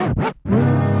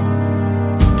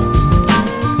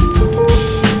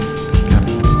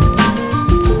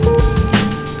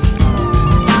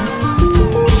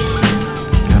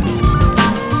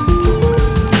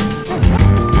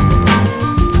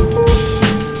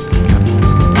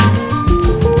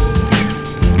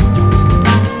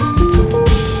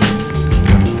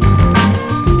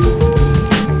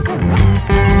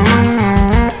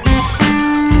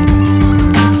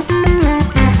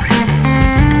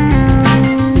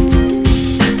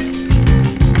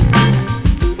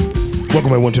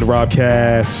Welcome everyone to the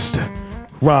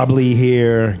Robcast. Rob Lee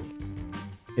here.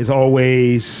 As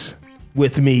always,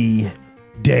 with me,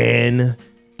 Dan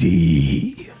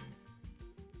D.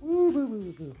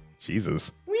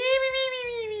 Jesus.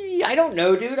 I don't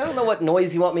know, dude. I don't know what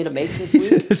noise you want me to make this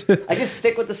week. I just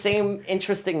stick with the same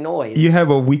interesting noise. You have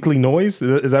a weekly noise?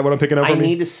 Is that what I'm picking up I from you?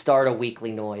 need to start a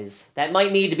weekly noise. That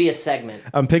might need to be a segment.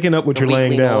 I'm picking up what The you're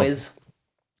laying weekly down. noise.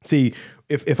 See,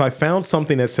 if I found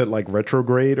something that said like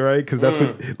retrograde, right? Because that's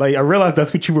what, like, I realized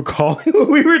that's what you were calling when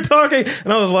we were talking.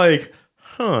 And I was like,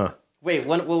 huh. Wait,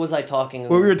 what was I talking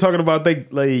about? Well, we were talking about,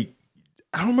 like,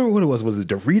 I don't remember what it was. Was it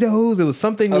Doritos? It was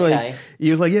something like,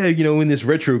 he was like, yeah, you know, in this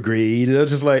retrograde. And I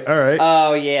was just like, all right.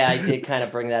 Oh, yeah, I did kind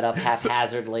of bring that up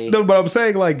haphazardly. No, but I'm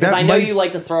saying like that. Because I know you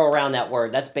like to throw around that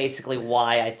word. That's basically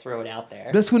why I threw it out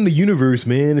there. That's when the universe,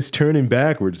 man, is turning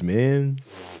backwards, man.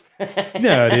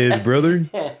 Yeah, it is, brother.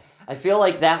 I feel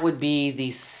like that would be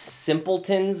the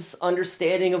simpleton's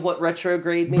understanding of what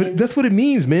retrograde means. But that's what it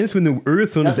means, man. It's when the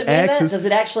Earth's on Does its it mean axis. that? Does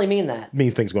it actually mean that? It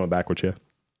means things going backwards, yeah.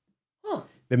 Huh.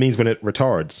 It means when it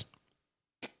retards.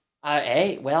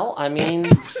 Hey, well, I mean,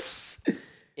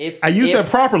 I used that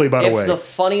properly, by the way. If the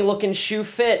funny-looking shoe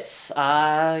fits, you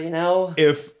know.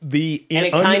 If the And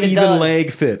it kinda uneven does.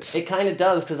 leg fits. It kind of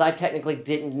does, because I technically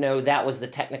didn't know that was the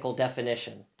technical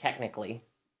definition. Technically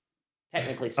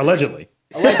speaking. Allegedly.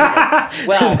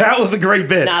 Well, that was a great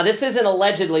bit. nah, this isn't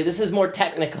allegedly. This is more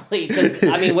technically, because,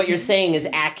 I mean, what you're saying is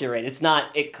accurate. It's not,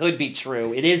 it could be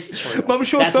true. It is true. But I'm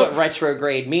sure That's what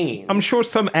retrograde means. I'm sure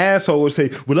some asshole would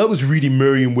say, well, I was reading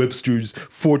Merriam-Webster's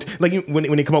like when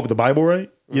they come up with the Bible,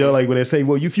 right? You know, like when they say,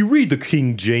 well, if you read the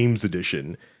King James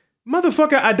edition,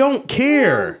 motherfucker, I don't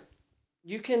care.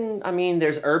 You can, I mean,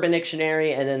 there's Urban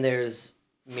Dictionary, and then there's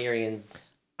Merriam's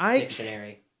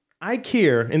Dictionary. I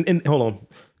care. And hold on.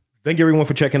 Thank you everyone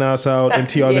for checking us out,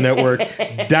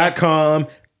 mtrthenetwork.com.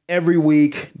 Every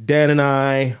week, Dan and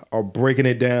I are breaking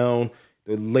it down.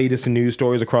 The latest news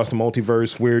stories across the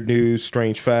multiverse, weird news,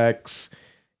 strange facts,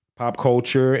 pop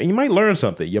culture. And you might learn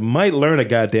something. You might learn a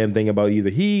goddamn thing about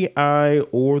either he, I,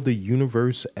 or the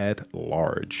universe at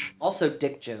large. Also,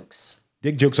 dick jokes.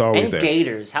 Dick jokes are always And there.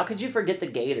 gators. How could you forget the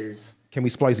gators? Can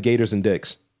we splice gators and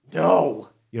dicks? No.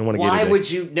 You don't want to get Why would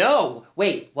you? No.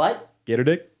 Wait, what? Gator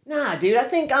dick? Nah, dude, I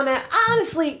think I'm at.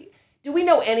 Honestly, do we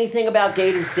know anything about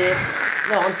gators' dicks?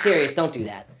 No, I'm serious. Don't do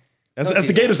that. That's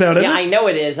the gator sound, isn't Yeah, it? I know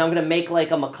it is. I'm going to make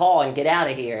like a macaw and get out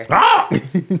of here. Ah!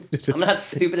 I'm not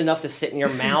stupid enough to sit in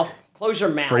your mouth. Close your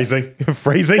mouth. Phrasing.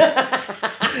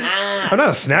 I'm not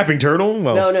a snapping turtle.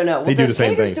 Well, No. Well, they do the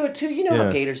same gators thing. do it too. You know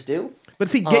how gators do. But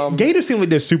see, gators seem like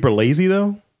they're super lazy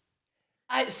though.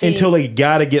 I see. Until they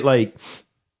gotta get like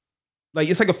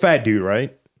it's like a fat dude,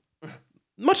 right?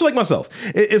 Much like myself,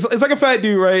 it's like a fat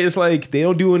dude, right? It's like they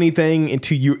don't do anything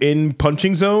until you're in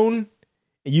punching zone,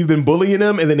 and you've been bullying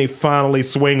them, and then they finally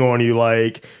swing on you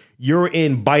like you're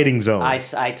in biting zone. I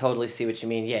totally see what you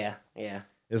mean. Yeah.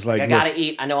 It's like I gotta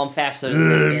eat. I know I'm faster than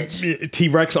this bitch.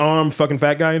 T-Rex arm, fucking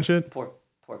fat guy and shit. Poor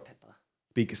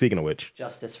Pippa. Speaking of which,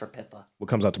 Justice for Pippa. what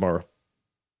comes out tomorrow?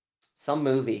 Some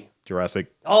movie.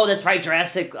 Jurassic. Oh, that's right.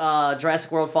 Jurassic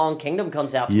World: Fallen Kingdom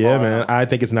comes out tomorrow. Yeah, man. I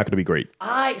think it's not going to be great.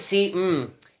 I see.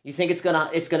 You think it's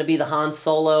gonna be the Han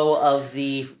Solo of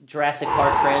the Jurassic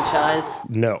Park franchise?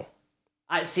 No.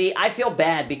 I see. I feel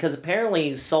bad because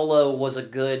apparently Solo was a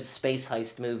good space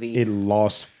heist movie. It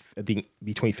lost, I think,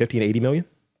 between 50 and 80 million.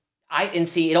 I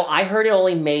heard it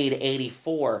only made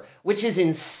 84, which is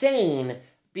insane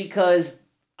because,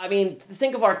 I mean,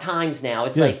 think of our times now.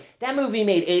 It's like, that movie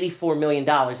made $84 million.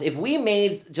 If we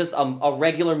made just a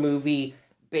regular movie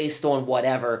based on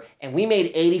whatever, and we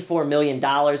made $84 million,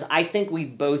 I think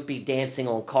we'd both be dancing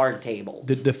on card tables.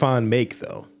 Define make,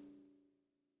 though.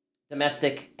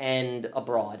 Domestic and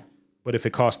abroad. But if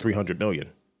it cost 300 million.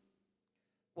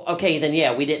 Okay, then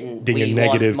yeah, we didn't. Then we you're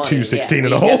negative lost money. 216 yeah,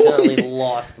 in the we hole. definitely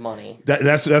lost money.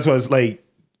 That's what it's like.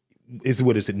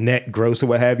 What is it, net gross or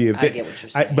what have you? I get what you're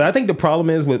saying. But I think the problem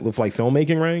is with like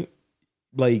filmmaking, right?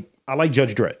 Like, I like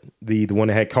Judge Dredd, the one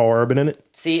that had Carl Urban in it.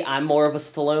 See, I'm more of a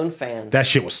Stallone fan. That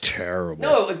shit was terrible.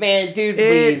 No, man, dude,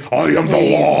 please. I am the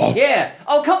law. Yeah.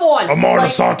 Oh, come on. Amar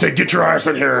Asante, get your ass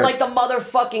in here. Like the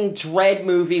motherfucking Dredd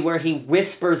movie where he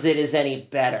whispers it is any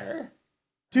better.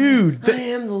 Dude. I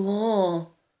am the law.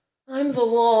 I'm the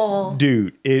law.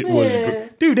 Dude, it was...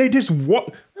 Dude, they just... I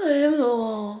am the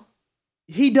law.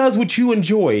 He does what you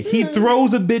enjoy. He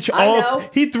throws a bitch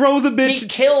off. He throws a bitch. He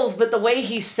kills, but the way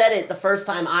he said it the first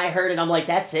time I heard it, I'm like,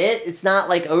 that's it? It's not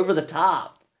like over the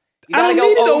top. You I gotta don't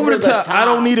need go it over the top. I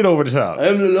don't need it over the top. I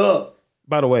am the law.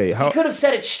 By the way, He could have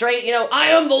said it straight, I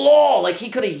am the law. Like, he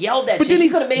could have yelled that But shit. then He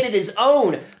he- could have made it his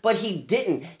own, but he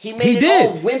didn't. He made He it did.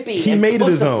 all wimpy He and made it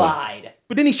his own. pussified.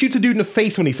 But then he shoots a dude in the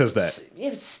face when he says that.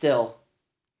 It's still,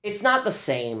 it's not the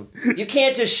same. You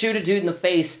can't just shoot a dude in the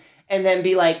face and then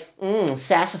be like,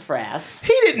 sassafras.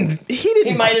 He didn't.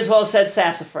 He might as well have said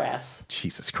sassafras.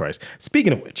 Jesus Christ.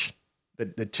 Speaking of which,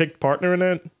 the chick partner in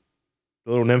that,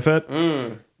 the little nymphette,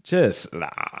 just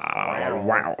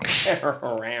wow.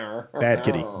 Bad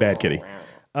kitty.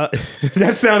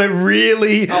 That sounded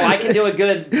really. Oh, I can do a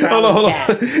good hold on. cat.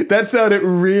 That sounded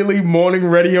really morning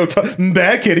radio.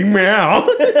 Bad kitty meow.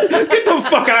 Get the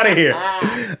fuck out of here.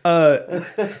 All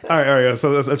right.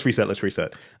 So let's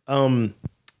reset.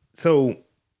 So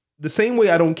the same way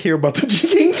I don't care about the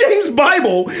King James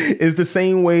Bible is the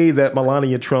same way that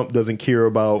Melania Trump doesn't care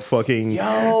about fucking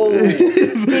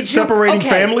separating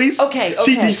families. Okay.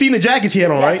 You seen the jacket she had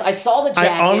on, yes, right? I saw the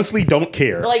jacket. I honestly don't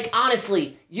care. Like,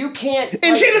 honestly, you can't.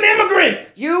 And she's an immigrant.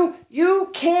 You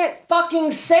can't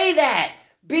fucking say that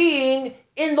being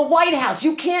in the White House.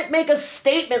 You can't make a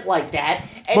statement like that.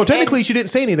 Well, technically, she didn't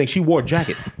say anything. She wore a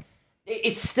jacket.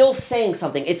 It's still saying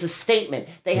something. It's a statement.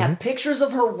 They have pictures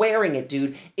of her wearing it,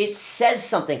 dude. It says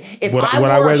something. If Would I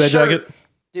wear that shirt, jacket?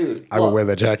 Dude, I would wear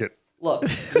that jacket. Look, no.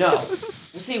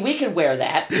 See, we can wear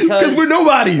that because we're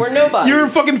nobodies. We're nobodies. You're a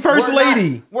fucking first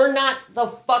lady. We're not the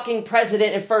fucking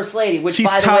president and first lady, which, she's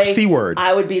by the top way, C-word.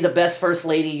 I would be the best first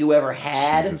lady you ever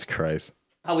had. Jesus Christ.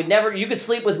 I would never. You could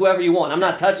sleep with whoever you want. I'm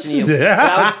not touching you. But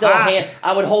I would still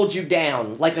I would hold you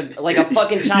down like a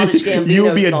fucking Childish Gambino. You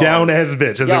would be a song. down ass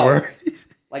bitch, as it were.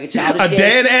 Like a childish a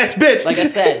dad ass bitch. Like I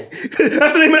said.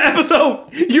 That's the name of the episode.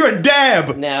 You're a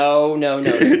dab. No.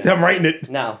 I'm writing it.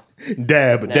 No.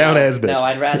 Dab. No, down ass bitch. No,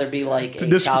 I'd rather be like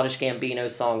a Childish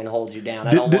Gambino song and hold you down.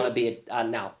 I don't want to be a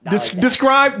no.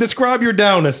 Describe your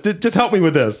downness. Just help me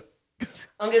with this.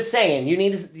 I'm just saying, you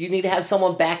need to have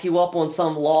someone back you up on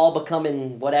some law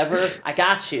becoming whatever. I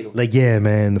got you. Like, yeah,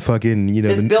 man, the fucking,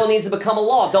 This bill needs to become a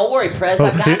law. Don't worry, Prez,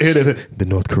 I got you. The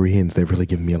North Koreans, they're really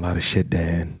giving me a lot of shit,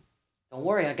 Dan. Don't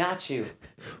worry, I got you.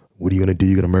 What are you gonna do?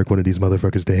 You gonna murk one of these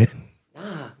motherfuckers, Dan?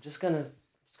 Nah, I'm just gonna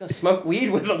smoke weed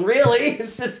with them. Really,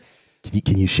 it's just.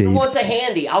 Can you shave? Who wants a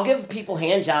handy? I'll give people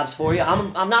hand jobs for you.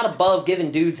 I'm not above giving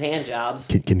dudes hand jobs.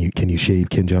 Can you shave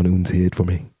Kim Jong Un's head for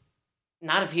me?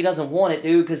 Not if he doesn't want it,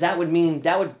 dude, because that would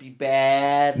be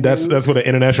bad. That's what an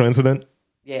international incident.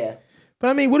 Yeah. But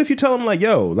I mean, what if you tell him like,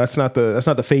 yo, that's not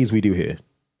the phase we do here.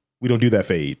 We don't do that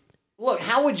fade. Look,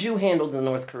 how would you handle the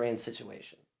North Korean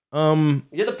situation?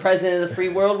 You're the president of the free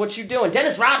world. What you doing?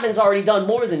 Dennis Rodman's already done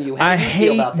more than you. How do you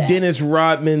feel about that? Dennis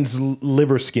Rodman's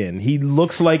liver skin. He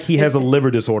looks like he has a liver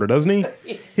disorder, doesn't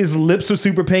he? His lips are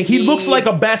super pink. He looks like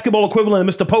a basketball equivalent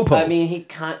of Mr. Popo. I mean,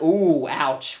 ooh,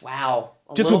 ouch, wow.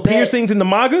 Just with piercings in the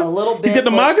MAGA? A little bit. He's got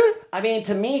the MAGA? I mean,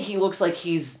 to me, he looks like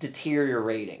he's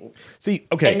deteriorating. See,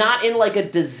 okay. And not in like a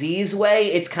disease way.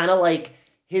 It's kind of like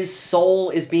his soul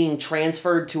is being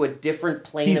transferred to a different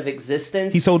plane of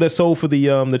existence. He sold that soul for the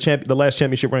last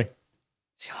championship ring.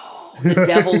 The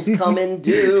devil's coming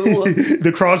due.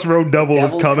 The Crossroad Devil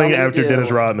is coming after Dennis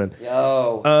Rodman.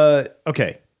 Yo.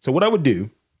 Okay. So what I would do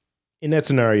in that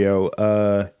scenario,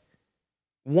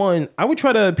 one, I would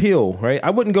try to appeal, right?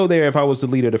 I wouldn't go there if I was the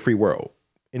leader of the free world.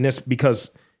 And that's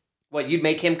because... What, you'd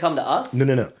make him come to us?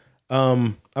 No.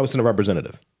 I would send a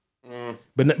representative.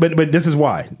 But this is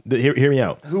why. Hear me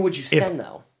out. Who would you send,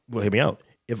 though? Well, hear me out.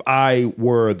 If I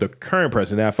were the current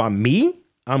president, if I'm me,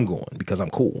 I'm going because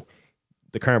I'm cool.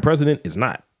 The current president is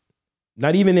not.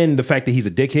 Not even in the fact that he's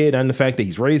a dickhead, not in the fact that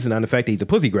he's racist, not in the fact that he's a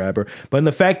pussy grabber, but in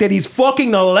the fact that he's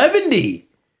fucking 11.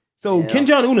 So Kim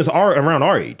Jong-un is around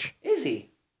our age. Is he?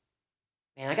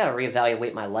 Man, I gotta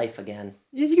reevaluate my life again.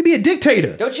 You could be a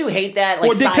dictator. Don't you hate that?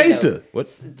 Like, or dictator. What?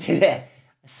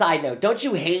 Side note, don't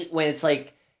you hate when it's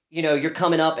like, you're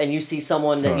coming up and you see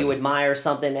someone that you admire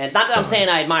something, and not that I'm saying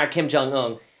I admire Kim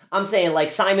Jong-un. I'm saying like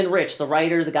Simon Rich, the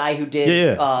writer, the guy who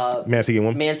did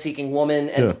Man-Seeking Woman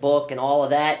and the book and all of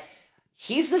that.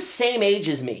 He's the same age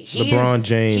as me. LeBron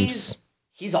James.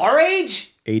 He's our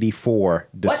age? 84.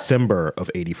 December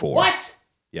of 84. What?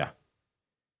 Yeah.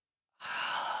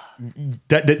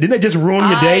 Didn't that just ruin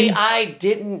your day? I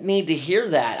didn't need to hear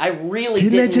that. I really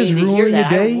didn't need to hear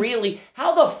that. Your day?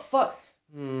 How the fuck?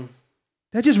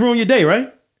 That just ruined your day,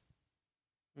 right?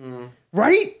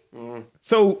 Right?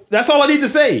 So that's all I need to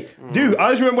say. Dude, I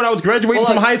just remember when I was graduating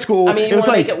from high school, it was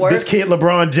like, this kid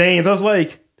LeBron James. I was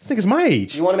like, this nigga's my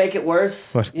age. You want to make it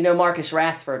worse? What? You know Marcus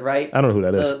Rashford, right? I don't know who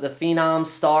that is. The phenom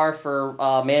star for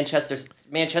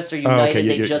Manchester United.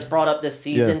 They just brought up this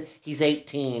season. Yeah. He's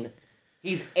 18.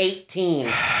 He's 18.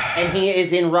 And he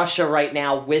is in Russia right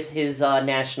now with his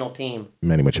national team.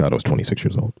 Manny Machado's 26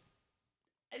 years old.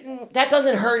 That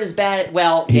doesn't hurt as bad.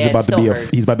 Well, He's yeah, about it still hurts.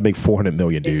 he's about to make 400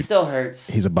 million, It dude. still hurts.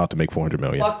 He's about to make 400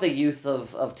 million. Fuck the youth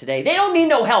of today. They don't need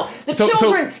no help. The So-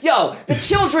 children, the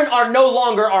children are no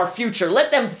longer our future.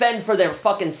 Let them fend for their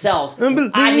fucking selves.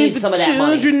 I need some of that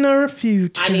money. Children are a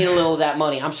future. I need a little of that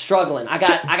money. I'm struggling. I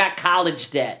got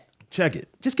college debt. Check it.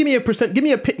 Just give me a percent. Give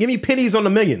me pennies on the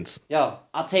millions. Yo,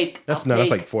 I'll take. That's I'll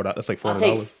take, like $4. That's like I'll $400.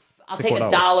 take $4.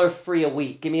 $1 free a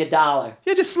week. Give me $1.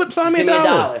 Yeah, just sign Just me give me $1.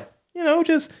 $1. You know,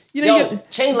 just you know. Yo,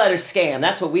 chain letter scam.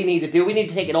 That's what we need to do. We need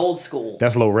to take it old school.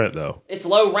 That's low rent though. It's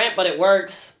low rent, but it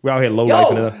works. We're out here low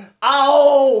life. Yo,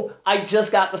 oh, I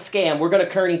just got the scam. We're gonna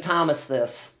Kearney Thomas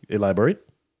this. Elaborate.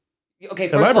 Okay,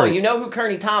 first of all, Elaborate. you know who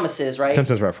Kearney Thomas is, right?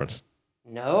 Simpsons reference.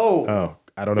 No. Oh,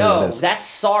 I don't know what No, that is. that's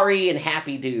Sorry and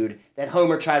Happy Dude that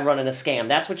Homer tried running a scam.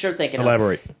 That's what you're thinking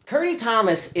Elaborate. of. Kearney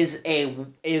Thomas is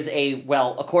a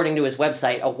well, according to his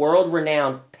website, a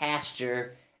world-renowned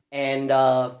pastor and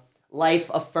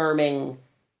life-affirming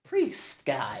priest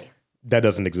guy. That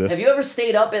doesn't exist. Have you ever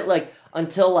stayed up at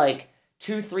until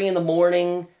 2, 3 in the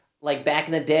morning, like back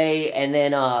in the day, and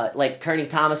then Kearney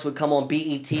Thomas would come on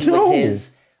BET No.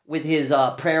 with his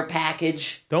prayer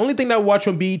package? The only thing that I watch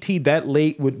on BET that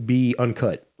late would be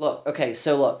Uncut. Look.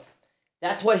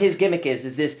 That's what his gimmick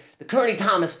is this the Kearney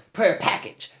Thomas prayer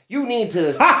package. You need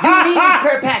this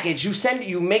prayer package.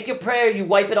 You make your prayer, you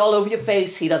wipe it all over your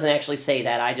face. He doesn't actually say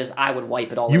that. I would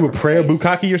wipe it all over You would my prayer face.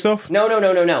 bukkake yourself?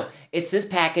 No. It's this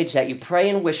package that you pray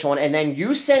and wish on, and then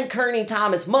you send Kearney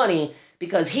Thomas money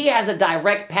because he has a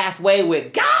direct pathway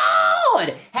with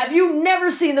God. Have you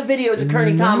never seen the videos of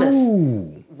Kearney Thomas?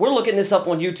 We're looking this up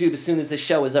on YouTube as soon as this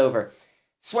show is over.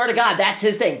 Swear to God, that's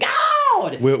his thing.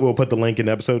 God! We'll put the link in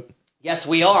the episode. Yes,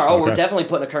 we are. Oh, Okay. We're definitely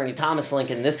putting a Kearney Thomas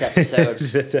link in this episode.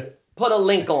 Put a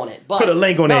link on it. But, Put a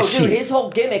link on that dude, shit. His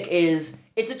whole gimmick is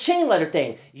it's a chain letter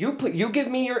thing. You give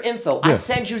me your info. I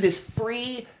send you this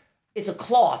free. It's a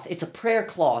cloth. It's a prayer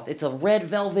cloth. It's a red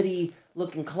velvety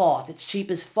looking cloth. It's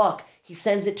cheap as fuck. He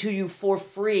sends it to you for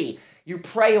free. You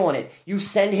pray on it. You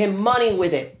send him money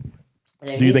with it. And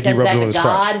then Do you think he sends rubbed that it on to his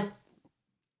crotch? God.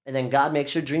 And then God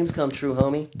makes your dreams come true,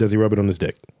 homie. Does he rub it on his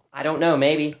dick? I don't know.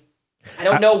 Maybe. I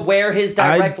don't know where his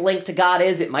direct link to God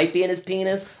is. It might be in his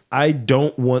penis. I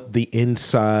don't want the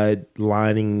inside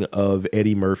lining of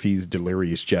Eddie Murphy's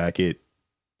Delirious jacket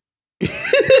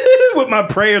with my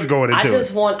prayers going into I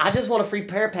just it. want a free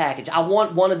prayer package. I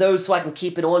want one of those so I can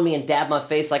keep it on me and dab my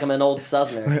face like I'm an old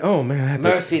Southerner. Like, oh man, I have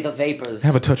Mercy, the vapors. to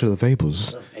have a touch of the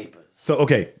vapors. The vapors. So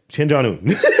okay, Shin Jong-un.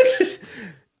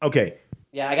 Okay.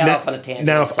 Yeah, I got off on a tangent.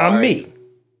 Now I'm sorry. I'm me.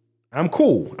 I'm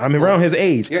cool. I'm around his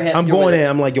age. You're I'm you're going with in.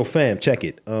 I'm like, yo, fam, check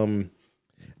it.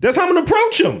 That's how I'm gonna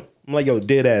approach him. I'm like, yo,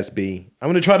 dead ass B. I'm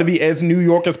gonna try to be as New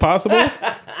York as possible,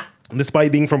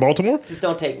 despite being from Baltimore. Just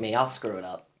don't take me. I'll screw it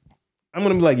up. I'm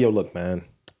gonna be like, yo, look, man.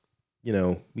 You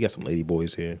know, we got some lady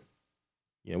boys here.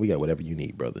 Yeah, we got whatever you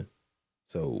need, brother.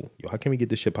 So, yo, how can we get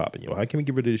this shit popping? Yo, how can we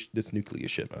get rid of this nuclear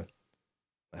shit, man?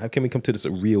 How can we come to this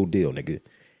a real deal, nigga?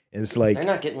 And it's like, They're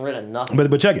not getting rid of nothing.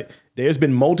 but check it. There's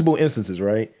been multiple instances,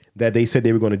 right, that they said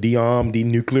they were going to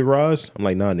denuclearize. I'm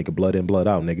like, nah, nigga, blood in, blood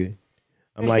out, nigga.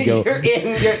 I'm like, yo, You're in.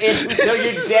 No,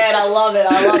 you're dead. I love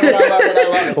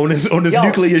it. on this Yo,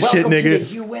 nuclear shit, welcome to nigga.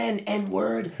 the UN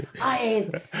N-word. You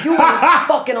ain't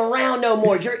fucking around no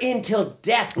more. You're in till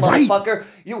death, Right. motherfucker.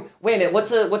 Wait a minute.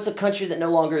 What's a country that no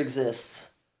longer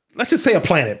exists? Let's just say a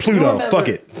planet, You Pluto. remember Fuck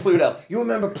it. Pluto. You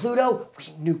remember Pluto? We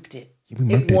nuked it. we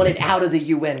murked It that wanted nigga. out of the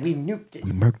UN. We nuked it.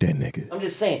 We murked that nigga. I'm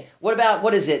just saying.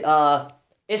 What is it?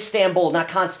 Istanbul, not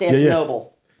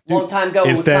Constantinople. Dude, Long time ago, it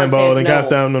was Istanbul, then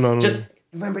Constantinople. no. Just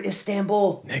remember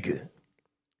Istanbul. Nigga.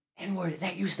 N-word.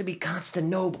 That used to be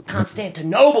Constantinople.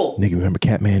 Nigga, remember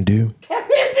Kathmandu?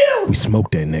 Kathmandu. We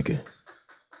smoked that nigga.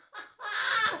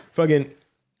 Fucking.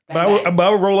 But I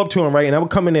would roll up to him, right? And I would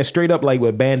come in there straight up, like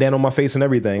with a bandana on my face and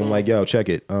everything. I'm like, yo, check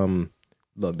it.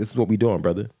 Look, this is what we doing,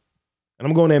 brother. And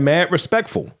I'm going there mad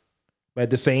respectful. But at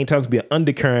the same time, it's be an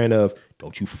undercurrent of,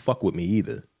 don't you fuck with me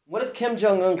either. What if Kim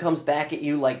Jong-un comes back at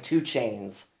you like 2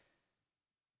 Chainz?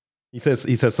 He says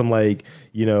something like,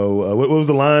 you know, what was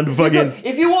the line? Fucking.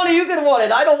 If you want it, you can want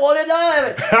it. I don't want it.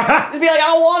 It'd be like, I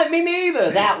don't want it. Me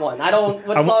neither. That one. I don't.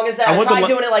 What song is that? I tried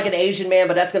doing it like an Asian man,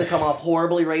 but that's going to come off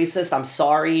horribly racist. I'm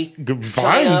sorry. Fine.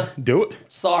 China. Do it.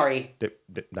 Sorry.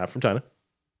 Not from China.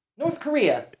 North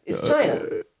Korea. It's China.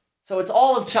 So it's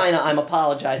all of China I'm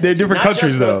apologizing They're to, different not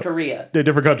countries, just though. North Korea. They're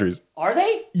different countries. Are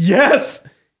they? Yes.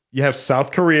 You have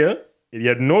South Korea. And you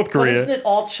have North But Korea. isn't it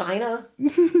all China?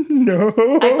 No.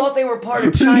 I thought they were part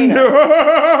of China.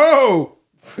 No.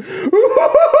 So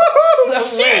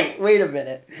wait a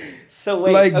minute. So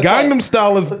wait. Like okay. Gangnam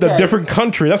Style is a Okay. different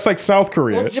country. That's like South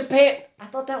Korea. Well, Japan. I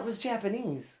thought that was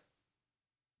Japanese.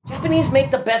 Japanese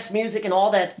make the best music and all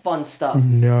that fun stuff.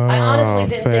 No, I honestly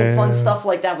didn't think fun fam. stuff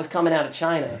like that was coming out of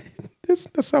China. That's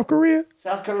South Korea.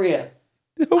 South Korea.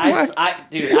 Oh my,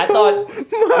 Dude, I thought.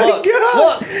 my look,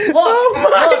 God. Look, Oh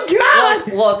my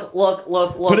God.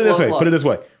 Look. Put it this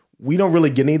way. We don't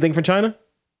really get anything from China.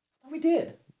 We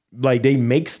did. Like they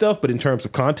make stuff, but in terms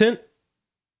of content,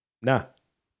 nah.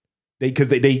 They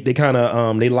kind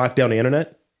of they lock down the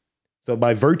internet. So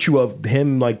by virtue of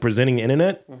him like presenting the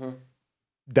internet,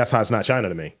 that's how it's not China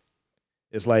to me.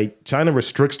 It's like China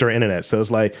restricts their internet. So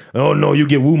it's like, oh no, you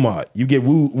get WooMod. You get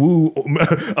Woo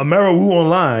Amera Woo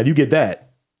Online. You get that.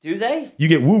 Do they? You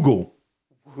get Woogle.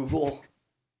 Google.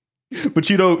 But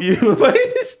you don't like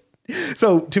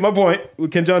so to my point,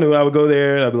 with Kim Jong-un, I would go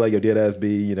there and I'd be like, yo, dead ass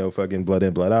B, you know, fucking blood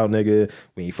in, blood out, nigga.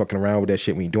 We ain't fucking around with that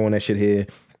shit. We ain't doing that shit here.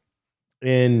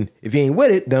 And if you ain't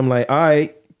with it, then I'm like, all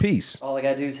right, peace. All I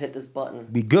gotta do is hit this button.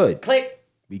 Be good. Click.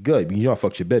 Be good. You know I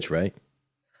fucked your bitch, right?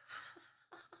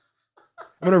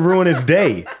 I'm gonna ruin his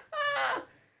day.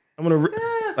 I'm gonna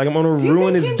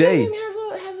ruin his day. Kim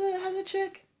has a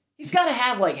chick. He's got to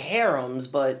have like harems,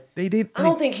 but They did. I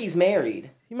don't think he's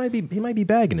married. He might be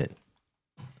bagging it.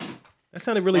 That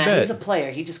sounded really Nah, bad. he's a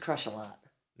player. He just crush a lot.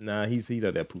 Nah, he's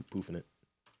out there poofing it.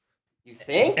 You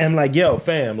think? And I'm like, yo,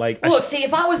 fam, like, Look, see,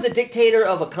 if I was the dictator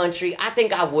of a country, I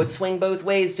think I would swing both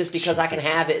ways just because I can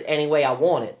Jesus. have it any way I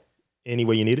want it. any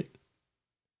way you need it.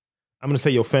 I'm gonna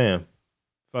say, yo, fam,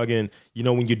 fucking, you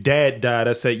know, when your dad died,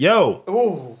 I said,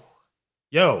 Ooh.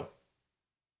 yo.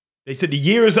 They said the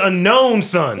year is unknown,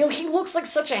 son. You know, he looks like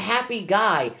such a happy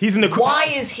guy. He's in the. Why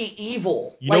is he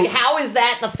evil? You Like, know- how is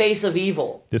that the face of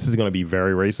evil? This is gonna be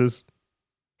very racist.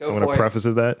 Go I'm for gonna it. preface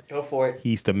it that Go for it.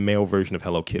 he's the male version of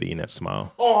Hello Kitty in that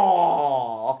smile.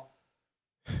 Aww.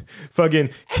 Fucking,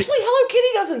 Actually, Hello Kitty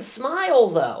doesn't smile,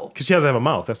 though. because she doesn't have a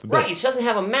mouth. That's the bit. Right, she doesn't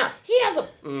have a mouth. He has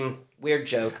a... weird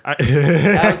joke. I-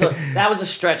 That was a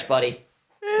stretch, buddy.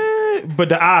 But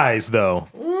the eyes, though.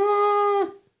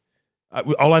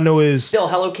 All I know is Still,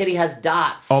 Hello Kitty has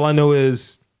dots. all I know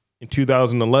is in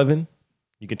 2011,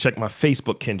 you can check my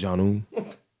Facebook, Kim Jong-un.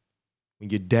 When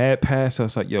your dad passed, I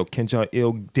was like, yo, Kim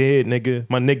Jong-il dead, nigga.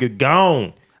 My nigga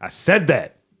gone. I said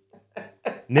that.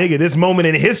 Nigga, this moment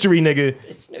in history, nigga.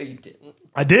 No, you didn't.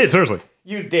 I did, seriously.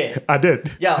 You did. I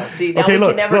did. Yo, see, now Okay, we look,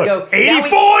 can never look. go...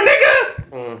 84, nigga!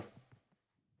 Mm.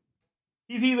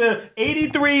 He's either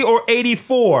 83 or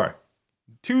 84.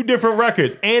 Two different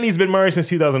records. And he's been married since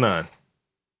 2009.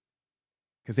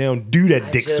 Because they don't do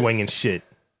that dick swinging shit.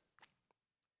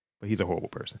 But he's a horrible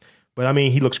person. But I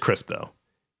mean, he looks crisp, though.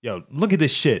 Yo, look at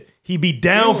this shit. He be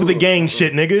down for the gang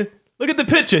shit, nigga. Look at the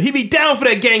picture. He be down for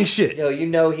that gang shit. Yo, you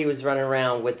know he was running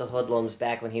around with the hoodlums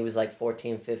back when he was like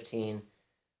 14, 15.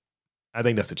 I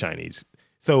think that's the Chinese.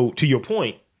 So, to your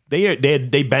point, they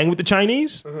bang with the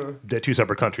Chinese. They're two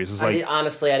separate countries. It's like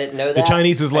Honestly, I didn't know that.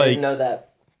 Chinese is I like- didn't know that.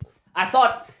 I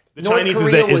thought the North Chinese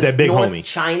Korea is that big North homie.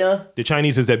 China. The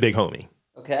Chinese is that big homie.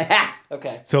 Okay.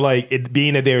 Okay. So, like, it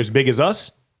being that they're as big as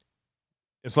us,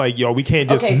 it's like, yo, we can't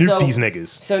just Okay, nuke so- these niggas.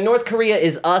 So North Korea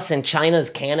is us and China's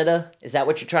Canada? Is that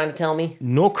what you're trying to tell me?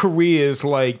 North Korea is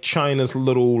like China's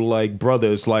little like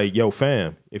brothers. Like, yo,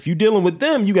 fam, if you dealing with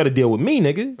them, you got to deal with me,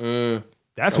 nigga.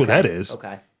 That's what that is.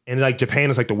 Okay. And like Japan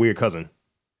is like the weird cousin.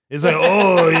 It's like,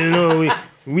 oh, you know,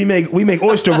 we make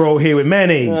oyster roll here with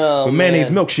mayonnaise, with mayonnaise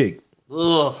man. milkshake.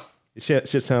 Ugh. It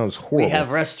shit sounds horrible. We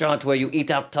have restaurant where you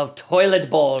eat out of toilet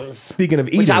bowls. Speaking of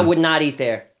eating, Which I would not eat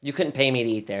there. You couldn't pay me to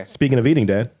eat there. Speaking of eating,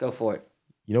 Dad, Go for it.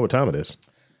 you know what time it is?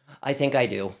 I think I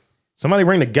do. Somebody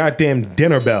ring the goddamn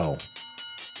dinner bell,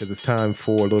 because it's time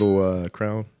for a little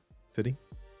Crown City.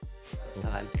 It's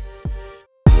time.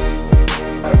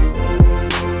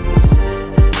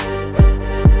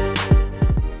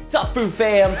 What's up, Foo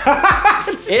Fam?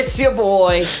 It's your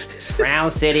boy, Crown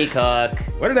City Cook.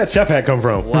 Where did that chef hat come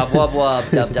from? Wub, wub, wub.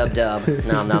 Dub, dub, dub.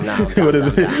 Nom, nom, nom. What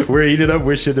is it? We're eating it up.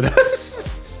 We're shitting it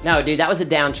up. No, dude, that was a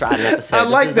downtrodden episode. I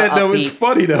like This is that, though. It's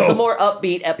funny, though. It's a more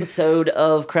upbeat episode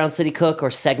of Crown City Cook, or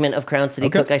segment of Crown City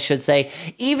Cook, I should say.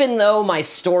 Even though my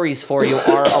stories for you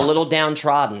are a little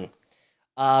downtrodden.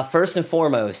 First and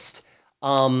foremost,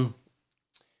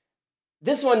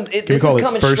 this one, this call is it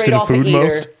coming first straight in off of food Eater.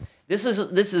 most? This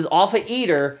is off of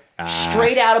Eater,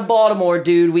 straight out of Baltimore,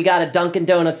 dude. We got a Dunkin'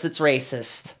 Donuts that's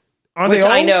racist. Are Which they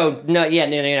all? I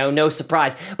know, no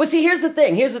surprise. But see, here's the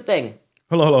thing.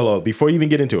 Hold on. Before you even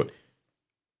get into it,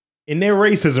 in their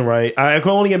racism, right? I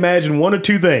can only imagine one or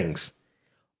two things.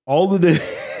 All of the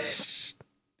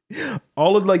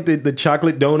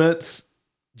chocolate donuts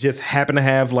just happen to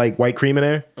have like white cream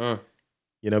in there.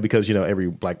 You know, because you know every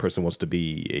black person wants to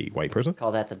be a white person.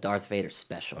 Call that the Darth Vader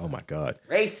special. Oh my God.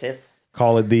 Racist.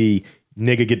 Call it the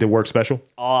Nigga get to work special.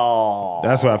 Oh,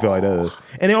 That's what I feel like that is.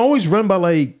 And they always run by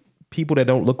like people that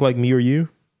don't look like me or you.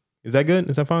 Is that good?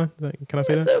 Is that fine? Can I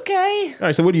say it's that? okay. All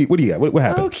right. So what do you got? What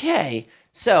happened? Okay.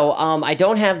 So I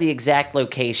don't have the exact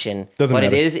location, Doesn't but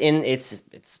matter. it is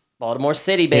it's Baltimore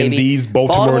City, baby. In these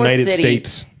Baltimore United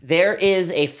States. There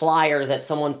is a flyer that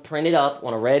someone printed up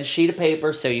on a red sheet of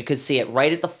paper so you could see it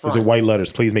right at the front. Is it white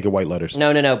letters? Please make it white letters.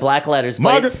 No, black letters. But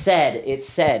Margaret. it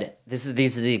said,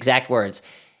 these are the exact words.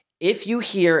 If you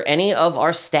hear any of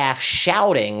our staff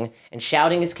shouting, and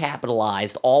shouting is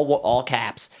capitalized, all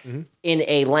caps, in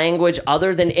a language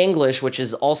other than English, which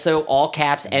is also all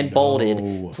caps and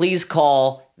bolded, please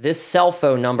call this cell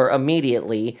phone number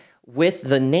immediately with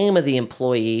the name of the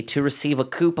employee to receive a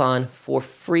coupon for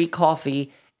free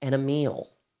coffee and a meal.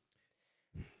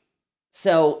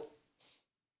 So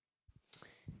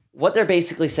what they're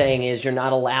basically saying is you're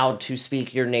not allowed to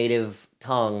speak your native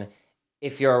tongue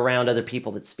if you're around other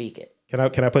people that speak it. Can I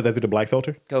put that through the black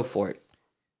filter? Go for it.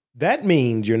 That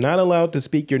means you're not allowed to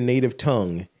speak your native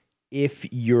tongue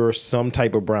if you're some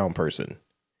type of brown person.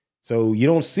 So you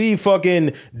don't see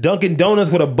fucking Dunkin'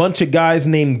 Donuts with a bunch of guys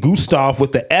named Gustav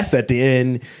with the F at the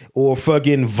end, or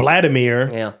fucking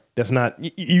Vladimir. Yeah. That's not,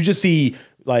 you just see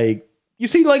like,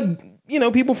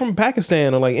 people from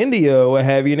Pakistan or like India or what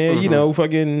have you, and they're,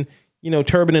 fucking,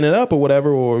 turbaning it up or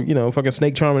whatever, or, fucking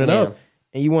snake charming it up.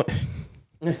 And you want,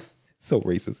 so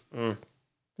racist.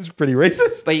 It's pretty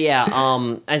racist. But yeah,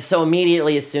 and so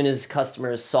immediately as soon as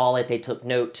customers saw it, they took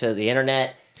note to the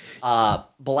internet,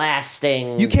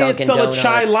 blasting You can't Dunkin' sell Donuts. a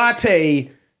chai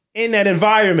latte in that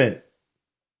environment.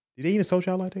 Do they even sell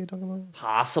chai latte at Dunkin' Donuts?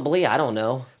 Possibly, I don't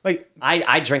know. Like,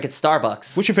 I drink at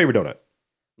Starbucks. what's your favorite donut?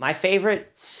 My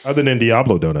favorite? Other than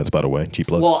Diablo donuts, by the way. Cheap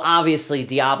plug. Well, obviously,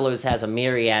 Diablo's has a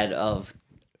myriad of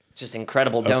just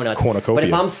incredible donuts. cornucopia. But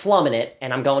if I'm slumming it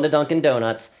and I'm going to Dunkin'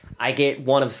 Donuts, I get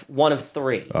one of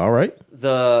three. All right.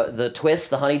 The twist,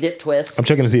 the honey dip twist. I'm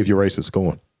checking to see if you're racist. Go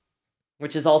on.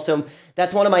 Which is also,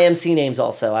 that's one of my MC names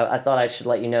also. I thought I should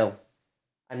let you know.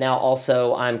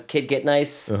 I'm Kid Get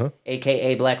Nice,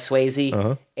 a.k.a. Black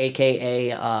Swayze,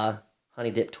 a.k.a.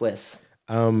 Honey Dip Twist.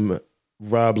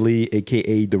 Rob Lee,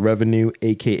 a.k.a. The Revenue,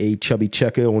 a.k.a. Chubby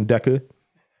Checker on Decker.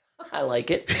 I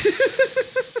like it.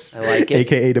 I like it.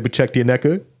 A.k.a. the Pachectia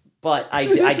Necker. But I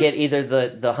get either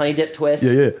the Honey Dip Twist,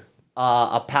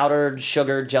 a powdered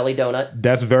sugar jelly donut.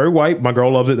 That's very white. My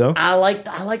girl loves it, though. I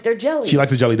like their jelly. She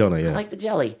likes a jelly donut, yeah. I like the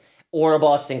jelly. Or a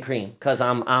Boston cream, because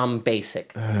I'm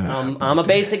basic. I'm a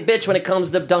basic bitch when it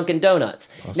comes to Dunkin'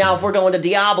 Donuts. Now, if we're going to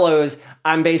Diablo's,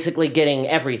 I'm basically getting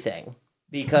everything.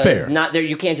 Because Fair.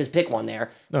 you can't just pick one there.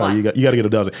 No, but, you got to get a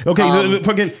dozen. Okay, so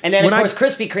fucking. And then, of course,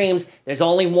 Krispy Kremes, there's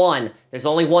only one. There's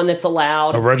only one that's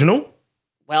allowed. Original?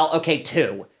 Well, okay,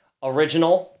 two.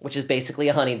 Original, which is basically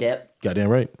a honey dip. Goddamn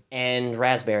right. And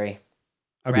raspberry.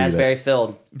 I'll give you that. Raspberry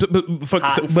filled.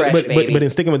 Hot and fresh, baby. But in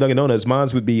sticking with Dunkin' Donuts, mine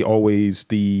would be always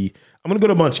I'm going to go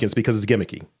to Munchkins because it's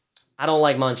gimmicky. I don't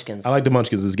like Munchkins. I like the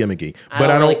Munchkins. It's gimmicky.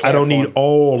 But I don't need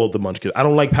all of the Munchkins. I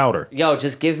don't like powder. Yo,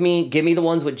 just give me the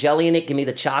ones with jelly in it. Give me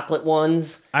the chocolate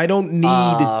ones. I don't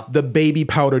need the baby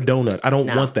powder donut. I don't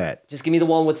want that. Just give me the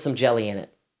one with some jelly in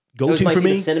it. Go-to for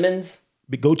me? The cinnamons.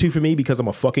 Go-to for me because I'm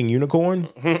a fucking unicorn.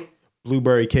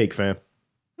 Blueberry cake, fam.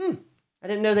 I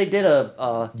didn't know they did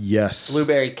a yes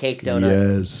blueberry cake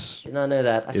donut. Yes. Did not know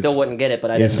that. I still wouldn't get it,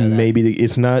 but I didn't know that. Maybe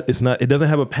it's not. It doesn't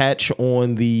have a patch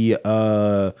on the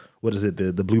what is it?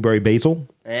 The blueberry basil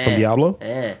from Diablo.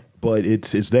 But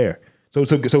it's there. So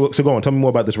go on. Tell me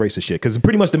more about this racist shit because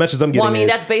pretty much the message I'm getting. Well, I mean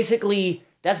that's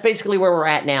basically where we're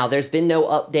at now. There's been no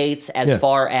updates as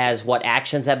far as what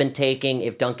actions have been taking,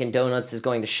 if Dunkin' Donuts is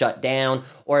going to shut down,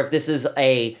 or if this is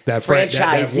a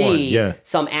franchisee,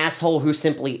 some asshole who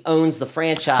simply owns the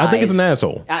franchise. I think it's an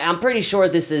asshole. I'm pretty sure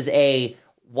this is a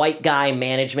white guy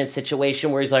management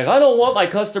situation where he's like, I don't want my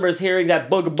customers hearing that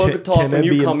booga talk when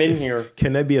you come in here.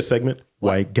 Can that be a segment?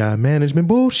 What? White guy management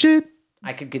bullshit.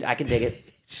 I could dig it.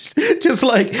 Just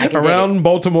like around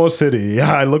Baltimore City,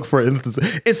 I look for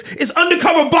instances. It's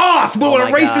undercover boss, but with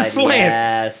a racist slant.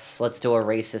 Yes, let's do a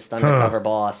racist undercover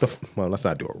boss. Well, let's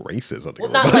not do a racist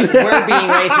undercover. Well, not like we're being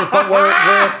racist, but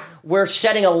we're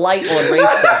shedding a light on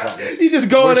racism. You just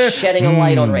go in there. We're shedding a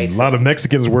light on racism. A lot of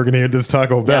Mexicans working here at this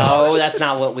Taco Bell. No, that's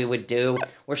not what we would do.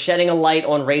 We're shedding a light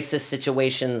on racist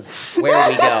situations where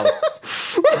we go.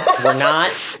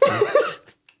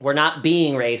 We're not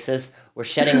being racist. We're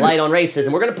shedding light on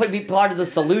racism. We're going to be part of the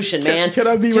solution, man. Can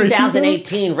I be it's racist?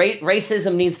 2018.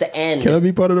 Racism needs to end. Can I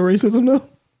be part of the racism, though?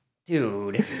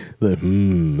 Dude.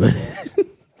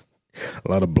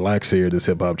 A lot of blacks here at this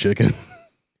hip hop chicken.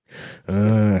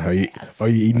 Are you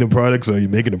eating the products or are you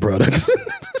making the products?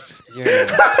 You're an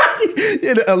ass.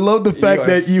 And I love the fact are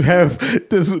that you have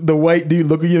the white dude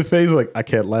look at your face like, I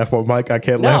can't laugh on Mike. I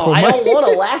can't laugh No, on I Mike. don't want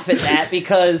to laugh at that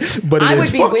because But it I is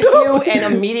would be fucked with up. you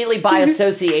and immediately by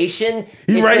association, it's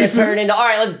going to racist. turn into, all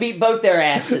right, let's beat both their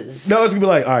asses. No, it's gonna be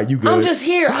like, all right, you good. I'm just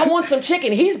here. I want some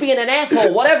chicken. He's being an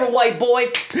asshole. Whatever, white boy.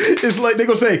 It's like they're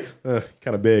gonna say,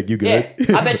 kind of big, you good.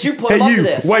 Yeah, I bet you put Hey, him up you, to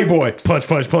this. white boy, punch,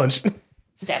 punch, punch.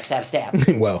 Stab, stab, stab.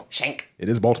 Well, Shank. it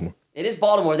is Baltimore. It is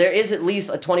Baltimore. There is at least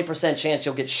a 20% chance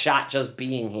you'll get shot just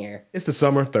being here. It's the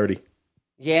summer, 30.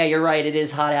 Yeah, you're right. It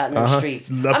is hot out in the streets.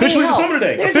 Officially the summer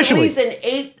today. There's Officially. at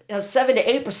least a 7 to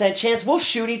 8% chance we'll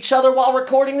shoot each other while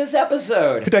recording this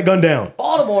episode. Put that gun down.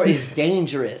 Baltimore is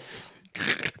dangerous.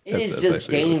 It is That's just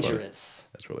actually really funny. dangerous.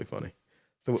 That's really funny.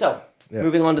 So,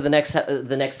 moving on to the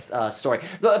next story.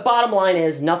 The bottom line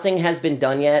is nothing has been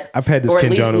done yet. I've had this or at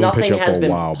Kim least Jong-un nothing picture has for a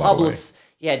been while, by the way.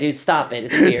 Yeah, dude, stop it.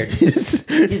 It's weird.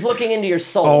 He's looking into your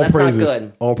soul. All That's praises. not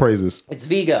good. All praises. It's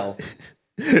Vigo.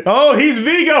 Oh, he's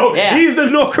Vigo. Yeah. He's the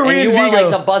North And Korean you are Vigo. like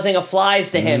the buzzing of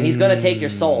flies to him. He's going to take your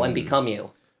soul and become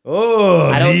you. Oh,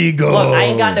 I don't, Vigo. Look, I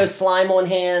ain't got no slime on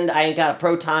hand. I ain't got a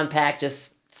proton pack.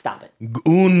 Just stop it.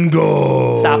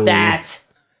 Ungo. Stop that.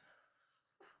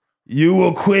 You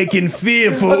were quick and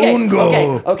fearful, Okay,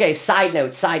 Ungo. okay. Side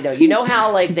note. You know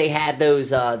how like they had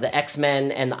those the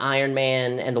X-Men and the Iron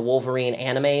Man and the Wolverine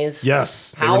animes?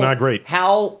 Yes, they were not great.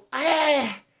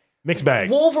 Mixed bag.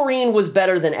 Wolverine was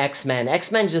better than X-Men.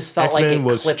 X-Men just felt like X-Men it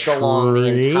was clipped along the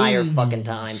entire trash. fucking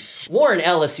time. Warren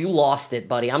Ellis, you lost it,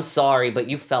 buddy. I'm sorry, but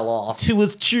you fell off. It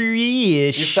was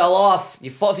You trash. fell off.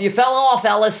 You fell off,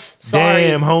 Ellis. Sorry.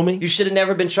 Damn, homie. You should have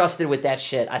never been trusted with that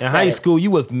shit. I In said high it. school, you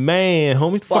was man,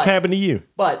 homie. What the fuck But- happened to you?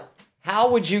 But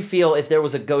how would you feel if there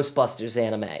was a Ghostbusters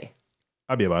anime?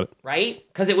 I'd be about it. Right?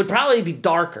 Because it would probably be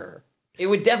darker. It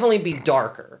would definitely be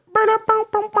darker.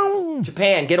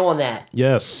 Japan, get on that.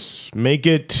 Yes, make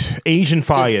it Asian Just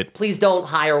fired. please don't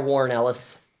hire Warren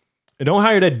Ellis. And don't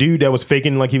hire that dude that was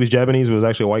faking like he was Japanese, but was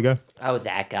actually a white guy. Oh,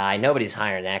 that guy. Nobody's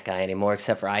hiring that guy anymore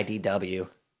except for IDW.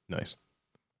 Nice.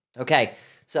 Okay,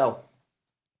 so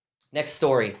next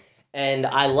story. And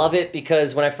I love it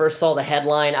because when I first saw the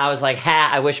headline, I was like,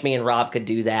 I wish me and Rob could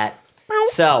do that.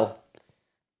 So,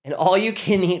 an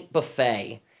all-you-can-eat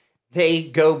buffet, they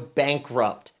go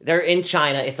bankrupt. They're in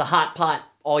China. It's a hot pot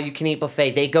all-you-can-eat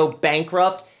buffet. They go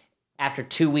bankrupt after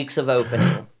 2 weeks of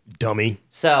opening. Dummy.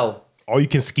 So, All you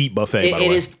can skeet buffet, by the it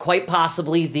way. is quite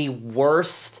possibly the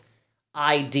worst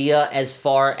idea as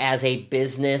far as a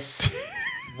business.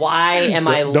 Why am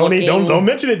I looking? Don't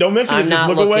mention it. Don't mention I'm it. Just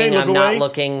not look looking. away. Look I'm away. not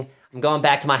looking. I'm going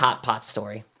back to my hot pot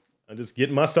story. I'm just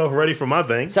getting myself ready for my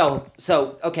thing. So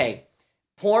okay.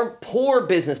 Poor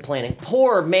business planning,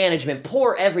 poor management,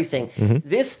 poor everything. Mm-hmm.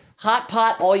 This hot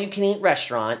pot all you can eat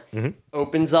restaurant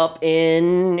opens up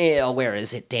in where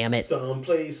is it? Damn it!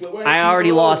 Someplace where I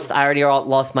already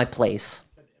lost my place.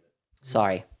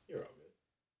 Sorry.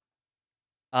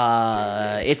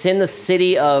 It's in the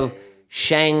city of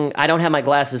I don't have my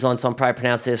glasses on, so I'm probably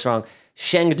pronouncing this wrong.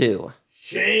 Chengdu.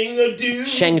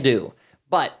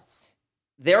 But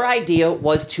their idea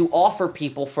was to offer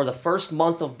people for the first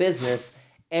month of business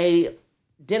a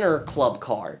dinner club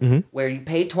card where you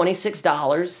pay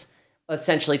 $26,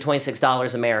 essentially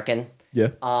 $26 American. Yeah.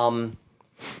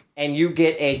 And you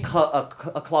get a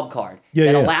club card Yeah,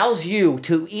 that yeah. allows you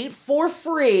to eat for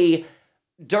free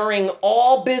during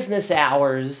all business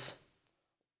hours,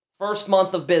 first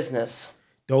month of business.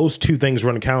 Those two things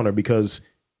run counter because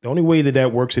the only way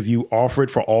that works if you offer it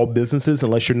for all businesses,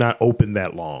 unless you're not open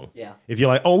that long. Yeah. If you're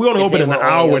like, oh, we only If open they in an were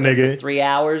only hour, open nigga. for 3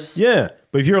 hours. Yeah.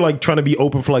 But if you're like trying to be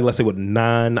open for like, let's say,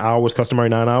 9 hours, customary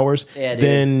 9 hours, Yeah, dude.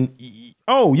 then,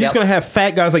 you're just going to have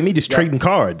fat guys like me just trading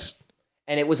cards.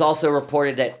 And it was also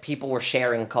reported that people were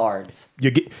sharing cards.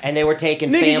 And they were taking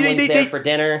Nigga, families there for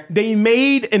dinner. They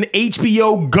made an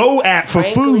HBO Go app for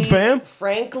food, fam.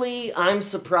 Frankly, I'm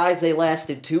surprised they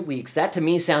lasted 2 weeks. That to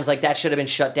me sounds like that should have been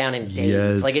shut down in days.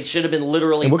 Yes. Like it should have been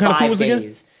literally And what kind of 5 food was it again?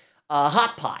 days.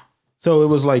 Hot pot. So it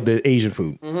was like the Asian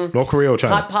food. North Korea or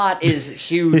China? Hot pot is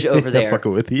huge over there.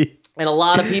 Fucking with you. And a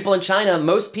lot of people in China,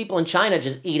 most people in China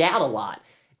just eat out a lot.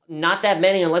 Not that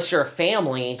many unless you're a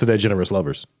family, So they're generous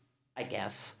lovers. I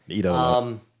guess. Eat out a lot. Oh,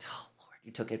 Lord,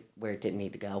 you took it where it didn't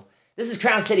need to go. This is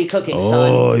Crown City Cooking,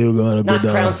 son. Oh, you're gonna go Not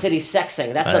down. Crown City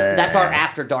Sexing. That's our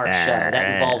after dark show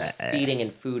that involves feeding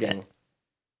and fooding.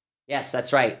 Yes,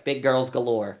 that's right. Big girls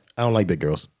galore. I don't like big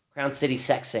girls. Crown City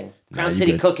Sexing. Crown you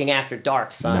City good. Cooking after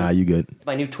dark, son. Nah, you good. It's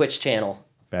my new Twitch channel.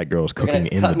 Fat girls They're cooking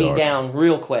gonna in the cut me dark. down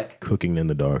real quick. Cooking in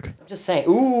the dark. I'm just saying.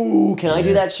 Ooh, can I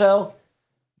do that show?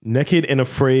 Naked and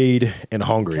afraid and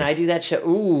hungry. Can I do that show?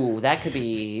 Ooh, that could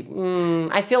be.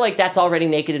 I feel like that's already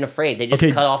Naked and Afraid. They just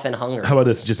cut off and hungry. How about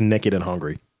this? Just naked and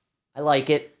hungry. I like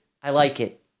it.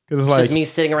 Because it's just me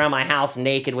sitting around my house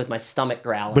naked with my stomach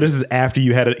growling. But this is after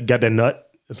you got that nut.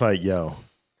 It's like, yo.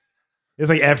 It's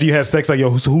like after you have sex, like,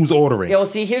 yo, who's ordering? Yo,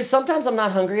 see, sometimes I'm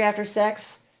not hungry after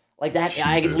sex. Like that, Jesus.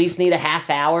 I at least need a half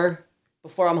hour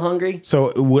before I'm hungry.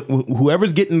 So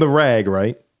whoever's getting the rag,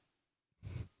 right?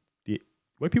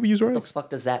 White people use rags? What the fuck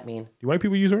does that mean? Do white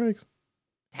people use rags?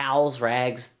 Towels,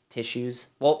 rags, tissues.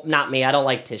 Well, not me. I don't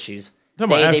like tissues.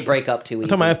 They break up too easy. I'm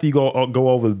talking about after you go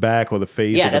over the back or the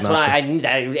face. Yeah, that's what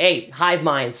hey, hive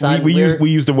mind, son. We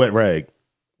use the wet rag.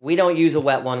 We don't use a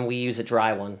wet one. We use a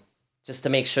dry one, just to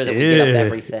make sure that we get up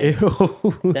everything.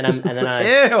 Ew.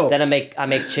 Then I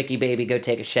make Chicky Baby go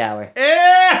take a shower.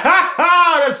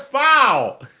 That's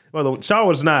foul. Well, the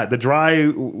shower's not. The dry...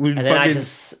 And then I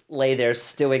just lay there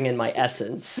stewing in my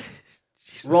essence.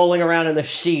 Rolling around in the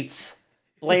sheets.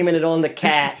 Blaming it on the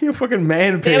cat. You're a fucking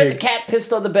man pig. Damn it, the cat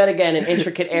pissed on the bed again in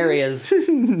intricate areas.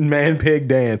 Man pig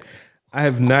Dan. I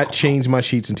have not changed my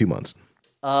sheets in 2 months.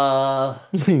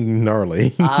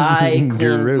 Gnarly. I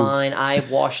cleaned mine. I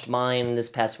washed mine this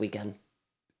past weekend.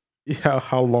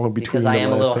 How long between? Because I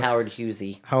am a little Howard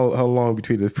Hughesy. How long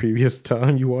between the previous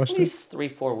time you washed it? At least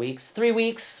 3-4 weeks. 3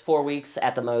 weeks, 4 weeks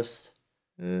at the most.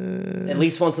 At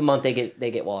least once a month they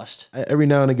get washed. Every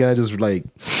now and again, I just like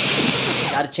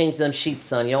gotta change them sheets,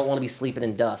 son. You don't want to be sleeping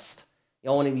in dust. You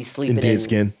don't want to be sleeping in dead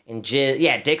skin. In jizz.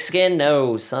 Yeah, dick skin.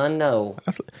 No, son. No.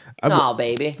 No,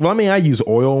 baby. Well, I mean, I use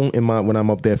oil when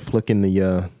I'm up there flicking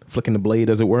the blade,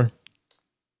 as it were.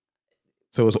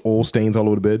 So it's oil stains all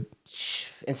over the bed.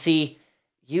 And see,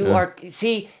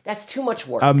 that's too much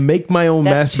work. I make my own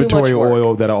masturbatory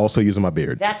oil that I also use on my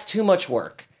beard. That's too much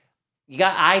work.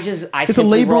 It's a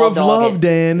labor of love,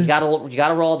 Dan. You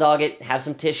gotta raw dog it, have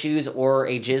some tissues or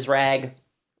a jizz rag.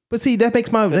 But see, that makes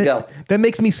that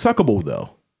makes me suckable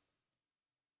though.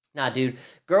 Nah, dude.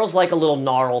 Girls like a little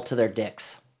gnarl to their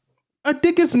dicks. A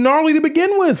dick is gnarly to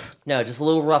begin with. No, just a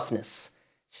little roughness.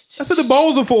 That's what the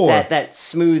balls are for. That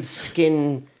smooth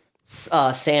skin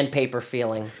sandpaper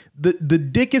feeling. The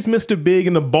dick is Mr. Big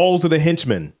and the balls are the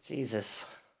henchmen. Jesus.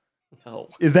 No.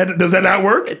 Does that not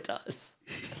work? It does.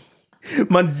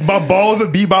 My balls are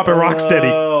Bebop and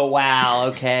Rocksteady. Oh, wow.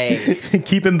 Okay.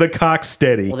 Keeping the cock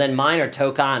steady. Well, then mine are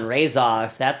Toka and Reza,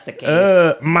 if that's the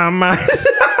case. My.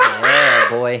 Oh,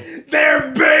 boy. They're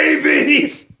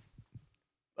babies.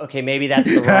 Okay, maybe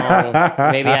that's the wrong.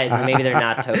 Maybe they're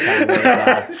not Toka and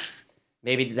Reza.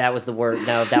 Maybe that was the word.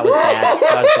 No, that was bad.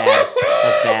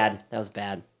 That was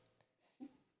bad.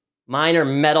 Mine are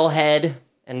Metalhead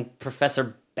and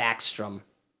Professor Backstrom.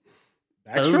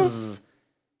 Backstrom?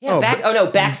 Yeah,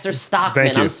 Baxter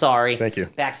Stockman. I'm sorry. Thank you.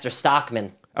 Baxter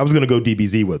Stockman. I was going to go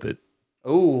DBZ with it.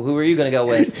 Ooh, who are you going to go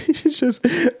with? Just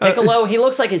Piccolo. He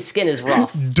looks like his skin is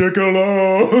rough.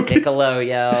 Piccolo,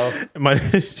 yo.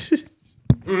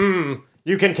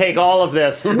 You can take all of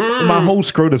this. My whole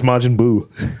scrot is Majin Buu.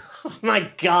 Oh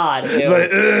my God. Ew. It's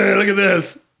like, look at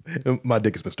this. My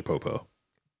dick is Mr. Popo.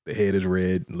 The head is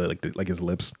red, like his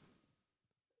lips.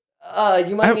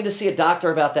 You might need to see a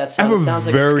doctor about that. Son. I have it sounds a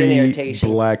like very skin irritation.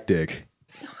 black dick.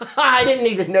 I didn't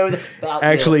need to know that about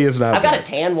Actually, you. It's not. I've got a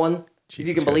tan one. Jesus if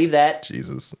you can believe that.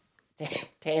 Jesus.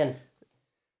 Tan.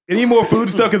 Any more food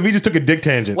stuff? Because we just took a dick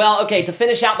tangent. Well, okay. To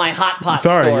finish out my hot pot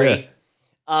story.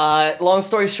 Yeah. Long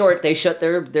story short, they shut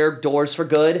their doors for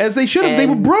good. As they should have. They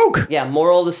were broke. Yeah.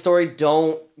 Moral of the story: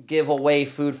 don't give away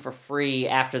food for free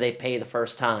after they pay the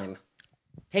first time.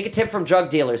 Take a tip from drug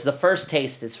dealers. The first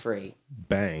taste is free.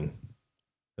 Bang.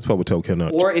 That's what we told Ken.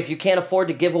 Or if you can't afford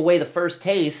to give away the first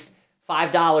taste,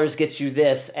 $5 gets you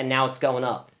this, and now it's going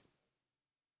up.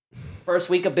 First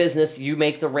week of business, you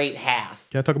make the rate half.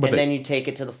 Can I talk about then you take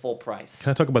it to the full price.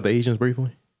 Can I talk about the Asians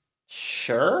briefly?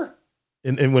 Sure.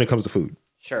 And when it comes to food?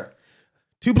 Sure.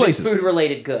 2 places. Food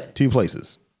related good. 2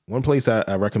 places. One place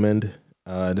I recommend.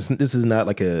 This is not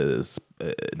like an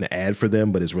ad for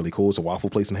them, but it's really cool. It's a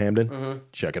waffle place in Hamden. Mm-hmm.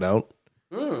 Check it out.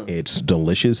 It's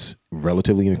delicious,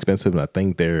 relatively inexpensive, and I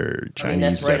think they're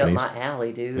Chinese. That's right Japanese. up my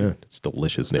alley, dude. Yeah, it's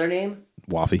delicious. What's their name?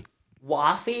 Waffy.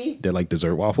 Waffy? They're like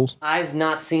dessert waffles. I've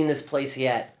not seen this place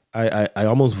yet. I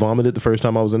almost vomited the first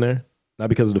time I was in there. Not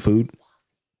because of the food,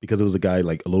 because it was a guy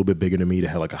like a little bit bigger than me that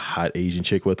had like a hot Asian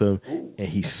chick with him. Ooh. And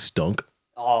he stunk.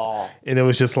 Oh. And it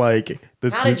was just like...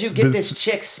 How did you get this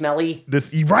chick smelly?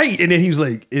 Right. And then he was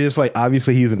like... It was like,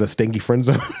 obviously he's in a stinky friend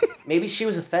zone. Maybe she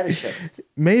was a fetishist.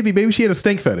 Maybe she had a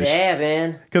stink fetish. Yeah,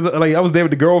 man. Because like I was there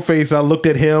with the girl face and I looked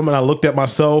at him and I looked at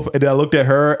myself and then I looked at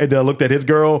her and then I looked at his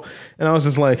girl and I was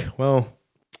just like, well,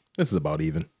 this is about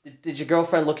even. Did your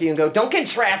girlfriend look at you and go, "Don't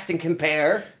contrast and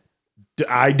compare"?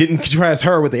 I didn't contrast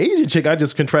her with the Asian chick. I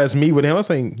just contrast me with him. I was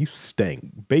saying, you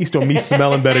stink. Based on me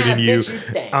smelling better than you, Bitch, you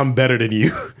stink. I'm better than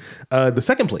you. The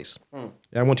second place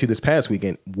I went to this past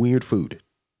weekend, weird food,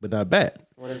 but not bad.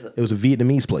 What is it? It was a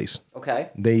Vietnamese place. Okay.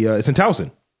 It's in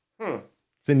Towson.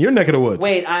 It's in your neck of the woods.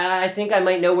 Wait, I think I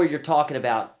might know where you're talking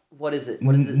about. What is it?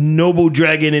 What is it? Noble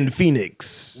Dragon in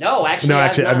Phoenix. No, actually, No, I've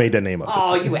actually, I not- made that name up.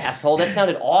 Oh, you asshole! That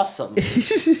sounded awesome.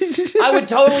 I would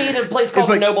totally eat at a place called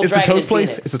the Noble it's Dragon the toast in place.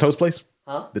 Phoenix. It's a toast place.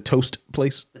 Huh? The toast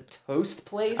place. The toast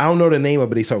place? I don't know the name of it,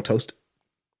 but they sell toast.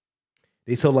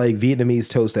 They sell like Vietnamese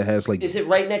toast that has like Is it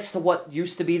right next to what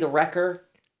used to be the Wrecker?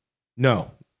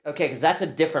 no. Okay, because that's a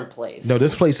different place. No,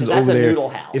 this place is 'Cause that's over a there. noodle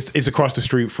house. It's across the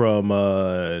street from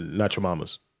Nacho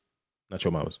Mama's.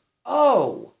 Nacho Mama's.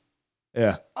 Oh,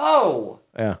 Yeah.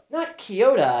 Yeah. not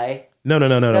Kyodai. No. No,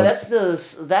 that's the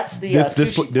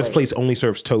sushi This place only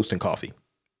serves toast and coffee.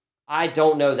 I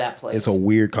don't know that place. It's a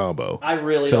weird combo. I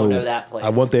really don't know that place. I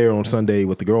went there on Sunday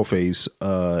with the girl face,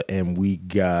 and we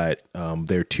got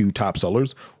their two top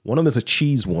sellers. One of them is a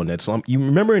cheese one. That's you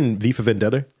remember in V for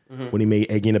Vendetta when he made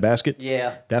Egg in a Basket?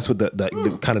 Yeah. That's what the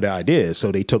kind of the idea is.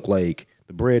 So they took like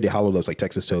the bread, they hollowed those like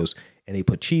Texas toast, and they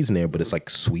put cheese in there, but it's like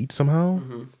sweet somehow.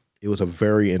 It was a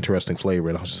very interesting flavor,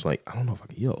 and I was just like, I don't know if I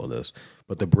can eat all of this.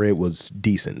 But the bread was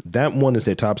decent. That one is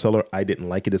their top seller. I didn't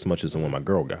like it as much as the one my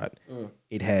girl got.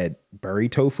 It had berry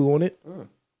tofu on it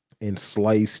and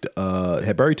sliced,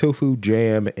 had berry tofu,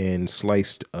 jam, and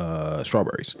sliced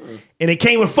strawberries. And it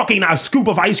came with fucking a scoop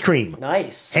of ice cream.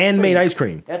 Nice. That's Handmade pretty- ice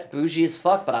cream. That's bougie as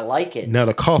fuck, but I like it. Now,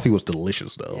 the coffee was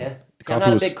delicious, though. Yeah. The See, I'm coffee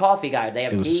not was, a big coffee guy. They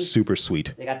have it was tea. super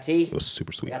sweet. They got tea. It was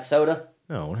super They sweet. got soda.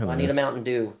 No, I need a Mountain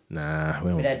Dew. Nah, we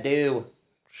Give me don't. that dew.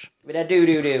 Give me that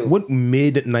do. What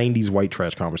mid '90s white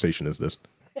trash conversation is this?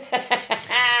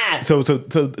 so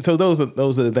those are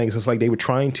the things. It's like they were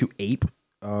trying to ape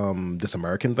this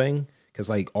American thing because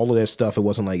like all of their stuff. It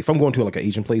wasn't like if I'm going to like an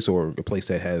Asian place or a place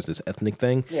that has this ethnic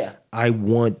thing. Yeah. I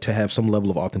want to have some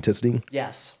level of authenticity.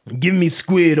 Yes. Give me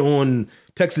squid on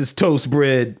Texas toast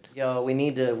bread. Yo, we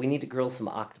need to grill some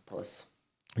octopus.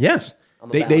 Yes.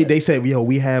 about They said, yo,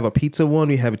 we have a pizza one,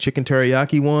 we have a chicken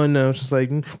teriyaki one. I was just like,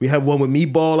 we have one with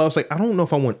meatball. I was like, I don't know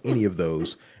if I want any of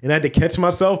those. And I had to catch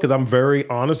myself because I'm very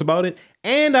honest about it.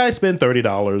 And I spent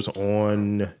 $30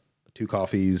 on 2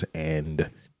 coffees and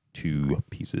 2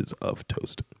 pieces of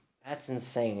toast. That's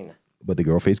insane. But the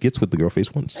girl face gets what the girl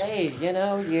face wants. Hey, you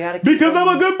gotta keep Because them-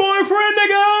 I'm a good boyfriend,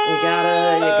 nigga! You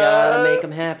gotta make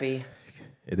them happy.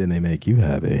 And then they make you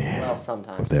happy Well, with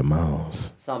sometimes. their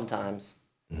mouths. Sometimes.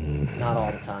 Not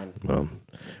all the time. Well,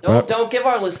 Don't give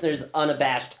our listeners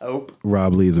unabashed hope.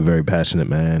 Rob Lee is a very passionate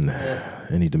man,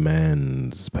 and he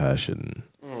demands passion.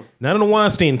 Not in a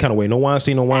Weinstein kind of way. No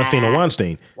Weinstein, no Weinstein, no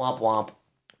Weinstein. Womp womp.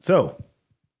 So,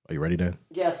 are you ready, Dan?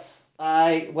 Yes.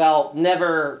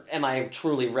 Never am I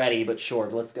truly ready, but sure,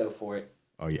 let's go for it.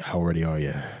 How ready are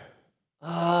you?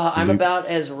 I'm about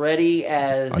as ready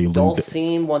as Are you lubed?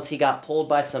 Dulcine once he got pulled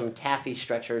by some taffy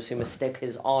stretchers who mistook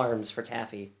his arms for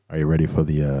taffy. Are you ready for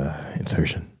the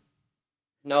insertion?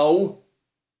 No.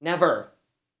 Never.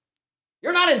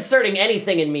 You're not inserting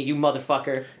anything in me, you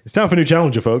motherfucker. It's time for a new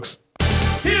challenger, folks.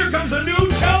 Here comes a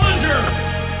new challenger!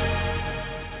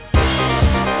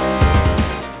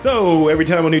 So, every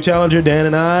time a new challenger, Dan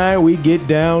and I, we get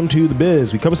down to the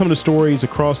biz. We cover some of the stories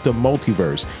across the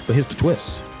multiverse. But here's the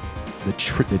twist. The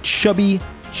chubby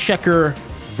checker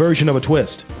version of a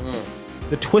twist.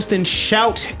 The twist and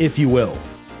shout, if you will.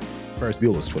 Ferris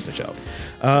Bueller's twist and shout.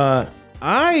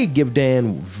 I give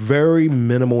Dan very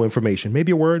minimal information,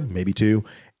 maybe a word, maybe 2,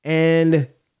 and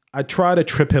I try to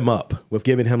trip him up with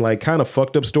giving him like kind of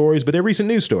fucked up stories, but they're recent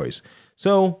news stories.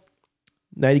 So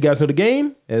now you guys know the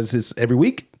game, as is every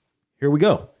week. Here we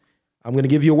go. I'm going to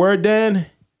give you a word, Dan.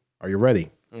 Are you ready?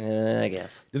 I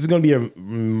guess. This is going to be a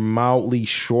mildly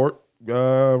short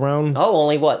round. Oh,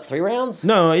 only what? 3 rounds?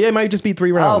 No, yeah, it might just be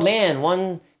 3 rounds. Oh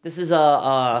man, this is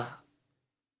a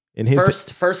And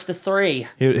here's first to 3.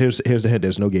 here's the head.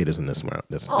 There's no gators in this round.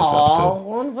 This episode.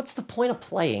 Oh, what's the point of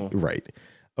playing? Right.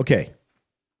 Okay.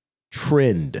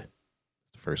 Trend.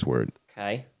 The first word.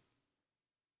 Okay.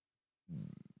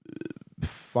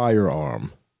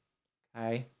 Firearm.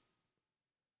 Okay.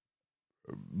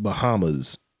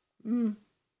 Bahamas.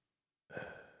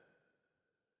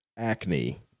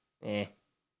 Acne. Eh.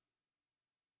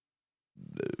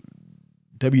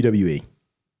 WWE.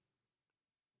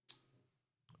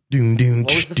 Doom, doom,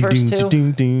 What was the doom, first doom, 2?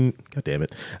 doom, doom. God damn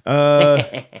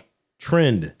it.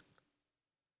 Trend.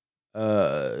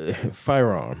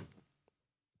 Firearm.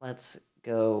 Let's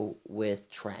go with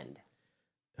trend.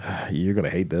 You're gonna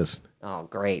hate this, Oh,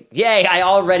 great. Yay, I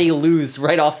already lose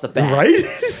right off the bat. right?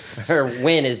 Or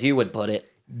win, as you would put it.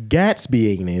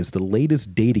 Gatsbying is the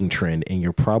latest dating trend, and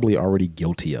you're probably already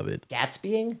guilty of it.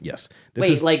 Gatsbying? Yes.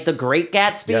 Wait, like the Great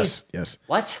Gatsby? Yes.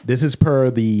 What? This is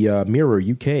per the Mirror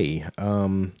UK.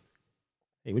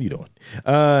 Hey, what are you doing?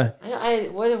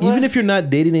 What? Even if you're not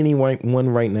dating anyone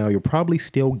right now, you're probably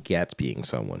still Gatsbying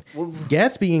someone.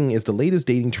 Gatsbying is the latest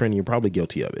dating trend. And you're probably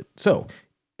guilty of it. So,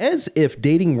 as if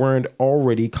dating weren't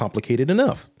already complicated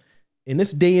enough. In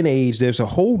this day and age, there's a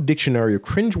whole dictionary of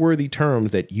cringeworthy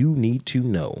terms that you need to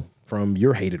know. From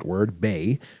your hated word,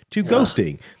 bae, to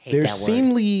ghosting. There's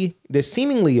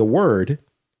seemingly a word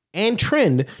and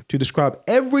trend to describe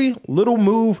every little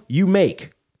move you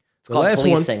make. It's called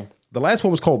policing. The last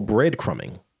one was called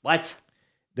breadcrumbing. What?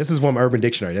 This is from Urban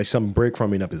Dictionary. There's some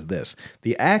breadcrumbing up is this.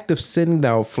 The act of sending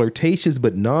out flirtatious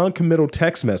but non-committal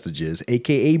text messages,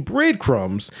 aka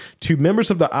breadcrumbs, to members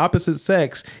of the opposite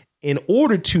sex in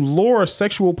order to lure a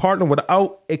sexual partner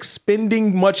without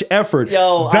expending much effort.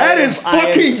 Yo, that is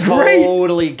fucking great.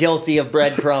 Totally guilty of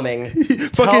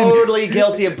breadcrumbing. Totally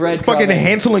guilty of breadcrumbing. Fucking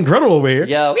Hansel and Gretel over here.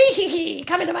 Yo,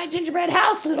 come into my gingerbread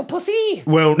house, little pussy.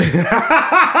 Well,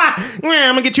 I'm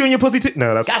gonna get you in your pussy too.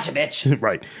 No, that's Gotcha, bitch.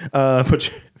 right.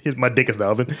 Here's my dick is the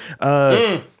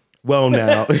oven. Well,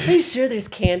 now. Are you sure there's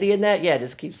candy in that? Yeah,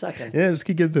 just keep sucking. Yeah, just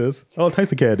keep getting to this. All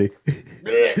types of candy.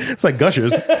 It's like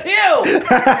Gushers. Ew!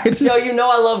 Yo, you know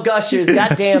I love Gushers.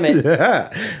 God damn it.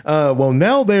 Yeah. Well,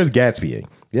 now there's Gatsbying.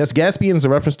 Yes, Gatsbying is a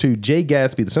reference to Jay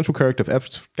Gatsby, the central character of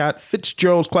F. Scott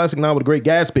Fitzgerald's classic novel, The Great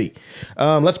Gatsby.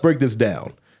 Let's break this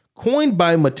down. Coined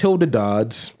by Matilda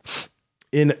Dodds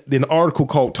in an article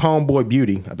called Tomboy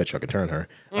Beauty. I bet you I could turn her.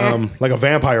 Like a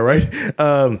vampire, right?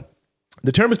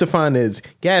 The term is defined as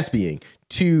Gatsbying,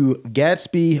 to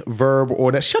Gatsby verb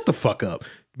or that. Shut the fuck up.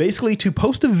 Basically, to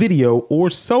post a video or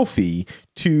selfie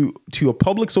to a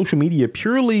public social media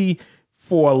purely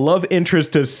for a love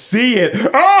interest to see it.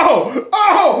 We've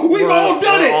all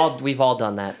done it. We've all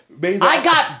done that. Maybe. I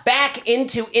got back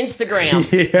into Instagram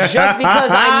just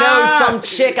because I know some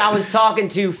chick I was talking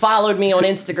to followed me on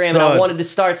Instagram and I wanted to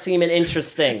start seeming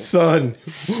interesting. Son,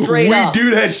 Straight up. we do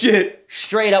that shit.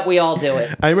 Straight up, we all do it.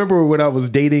 I remember when I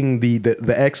was dating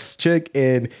the ex chick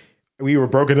and we were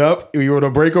broken up. We were on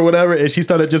a break or whatever, and she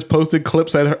started just posting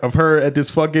clips of her at this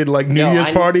fucking like New Year's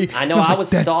party. I know. I was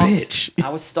stalked. Bitch. I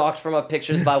was stalked from my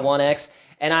pictures by one ex,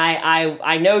 and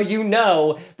I know you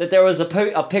know that there was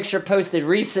a picture posted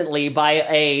recently by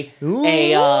a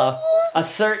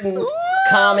certain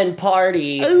common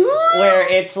party where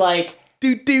it's like.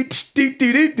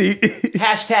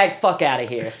 Hashtag fuck out of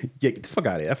here. Yeah, get the fuck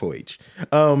out of here. FOH.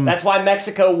 That's why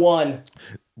Mexico won.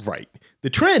 Right. The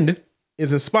trend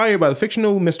is inspired by the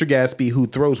fictional Mr. Gatsby, who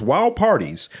throws wild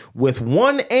parties with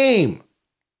one aim: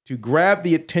 to grab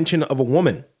the attention of a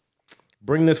woman.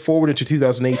 Bring this forward into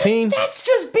 2018. That's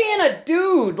just being a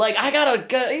dude. Like, I gotta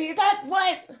go. That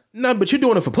what? No, but you're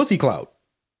doing it for pussy clout.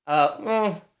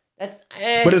 That's.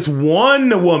 But it's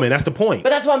one woman. That's the point. But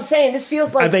that's what I'm saying. This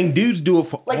feels like. I think dudes do it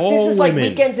for like all this is women.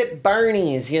 like Weekends at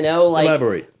Bernie's. You know, like.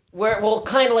 Elaborate.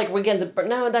 Kind of like Weekends at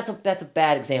No, that's a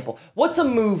bad example. What's a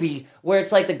movie where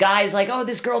it's like the guy's like, oh,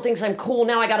 this girl thinks I'm cool.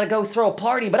 Now I gotta go throw a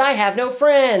party, but I have no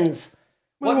friends.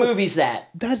 What movie's that?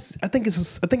 I think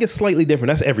it's slightly different.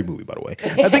 That's every movie, by the way.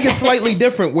 I think it's slightly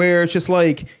different where it's just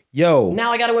like, yo.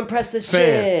 Now I got to impress this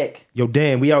fam, chick. Yo,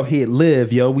 damn, we out here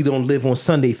live, yo. We don't live on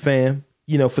Sunday, fam.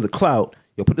 You know, for the clout.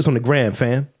 Yo, put this on the gram,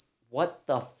 fam. What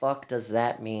the fuck does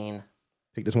that mean?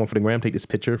 Take this one for the gram. Take this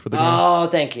picture for the gram. Oh,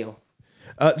 thank you.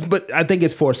 But I think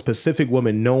it's for a specific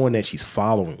woman knowing that she's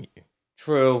following you.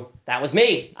 True. That was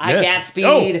me. I Gatsby'd.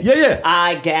 Oh, yeah.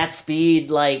 I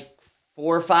Gatsby'd like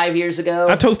 4 or 5 years ago.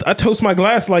 I toast my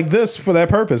glass like this for that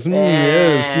purpose.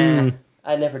 Yes.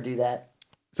 I never do that.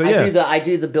 So yeah, I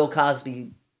do the Bill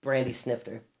Cosby brandy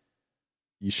snifter.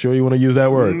 You sure you want to use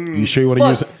that word? You sure you want to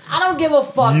use it? I don't give a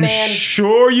fuck, man. You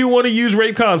sure you want to use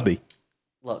Ray Cosby?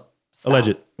 Look, stop.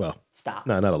 Alleged. Well, stop.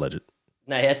 No, not alleged.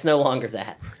 No, it's no longer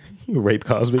that. You rape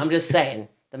Cosby. I'm just saying,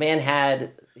 the man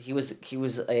he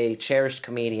was a cherished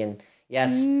comedian.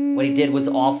 Yes, what he did was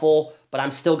awful, but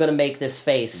I'm still gonna make this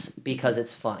face because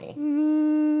it's funny.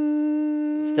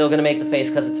 Still gonna make the face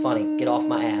because it's funny. Get off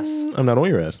my ass. I'm not on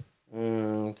your ass.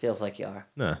 Feels like you are.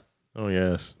 Nah, on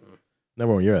your ass.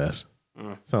 Never on your ass.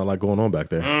 Sound like going on back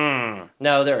there.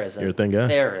 No, there isn't. You're a thing guy?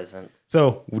 There isn't.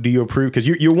 So, do you approve? Because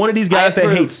you're one of these guys that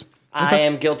hates. I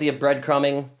am guilty of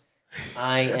breadcrumbing.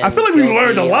 I feel like we've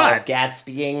learned a lot.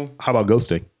 Gatsbying. How about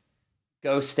ghosting?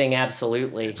 Ghosting,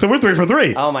 absolutely. So we're 3 for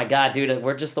 3. Oh my god, dude,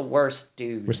 we're just the worst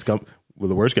dudes. We're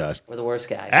the worst guys. We're the worst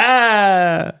guys.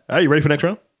 Are you ready for next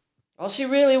round? All she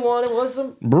really wanted was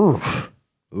some. Oof.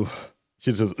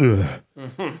 She says, ugh.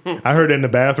 I heard it in the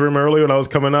bathroom earlier when I was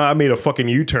coming out. I made a fucking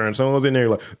U-turn. Someone was in there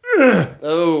like, ugh.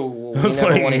 Oh, we was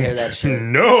never like, want to hear that shit.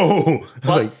 No. I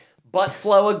was like, Butt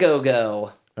flow a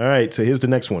go-go. all right, so here's the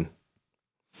next one.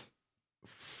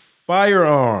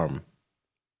 Firearm.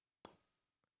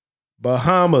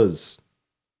 Bahamas.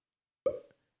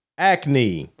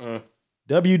 Acne.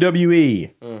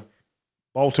 WWE.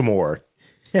 Baltimore.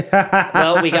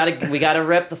 Well, we gotta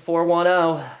rep the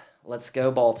 410. Let's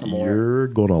go, Baltimore. You're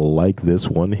gonna like this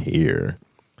one here.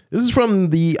 This is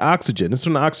from the Oxygen. This is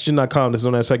from the Oxygen.com. This is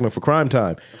on that segment for Crime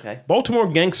Time. Okay. Baltimore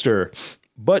gangster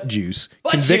Butt Juice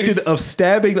Butt convicted Juice. of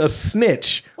stabbing a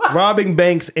snitch, robbing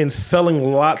banks, and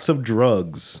selling lots of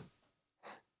drugs.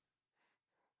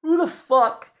 Who the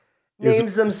fuck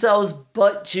names themselves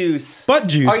Butt Juice? Butt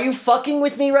Juice. Are you fucking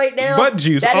with me right now? Butt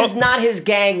Juice. That is not his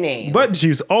gang name. Butt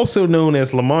Juice, also known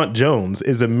as Lamont Jones,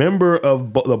 is a member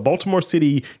of the Baltimore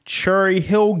City Cherry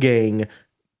Hill gang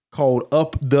called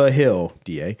Up the Hill,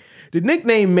 DA. The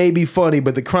nickname may be funny,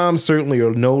 but the crimes certainly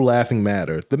are no laughing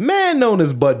matter. The man known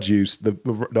as Butt Juice, the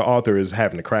author is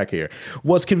having a crack here,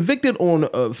 was convicted on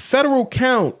a federal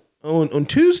count on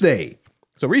Tuesday,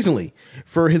 so recently,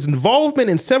 for his involvement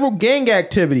in several gang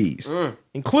activities,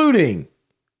 including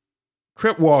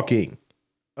crip walking,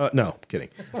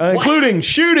 including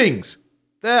shootings,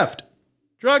 theft,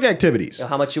 drug activities. So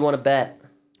how much you want to bet?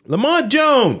 Lamont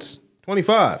Jones,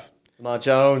 25. Lamont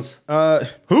Jones.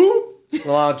 Who?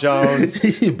 Lamont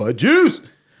Jones. Butt Juice.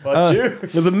 Butt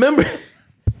Juice. Was a member.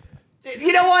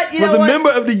 You know what? Was a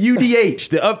member of the UDH,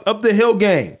 the Up the Hill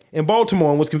gang in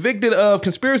Baltimore, and was convicted of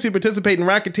conspiracy to participate in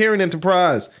racketeering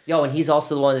enterprise. Yo, and he's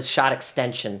also the one that shot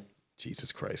Extension.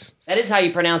 Jesus Christ. That is how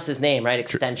you pronounce his name, right?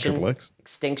 Extension. Triple X?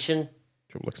 Extinction.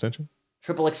 Triple extension?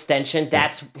 Triple Extension.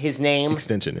 That's his name.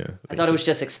 Extension, yeah. I thought it was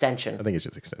just Extension. I think it's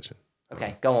just extension.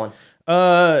 Okay, go on.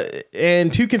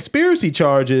 And two conspiracy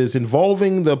charges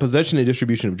involving the possession and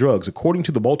distribution of drugs. According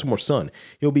to the Baltimore Sun,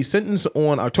 he'll be sentenced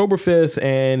on October 5th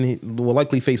and he will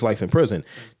likely face life in prison.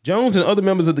 Jones and other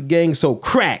members of the gang sold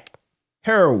crack,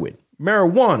 heroin,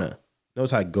 marijuana.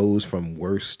 Notice how it goes from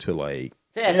worse to like...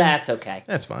 Yeah, that's okay.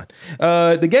 That's fine.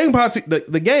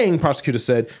 The gang prosecutor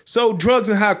said, so drugs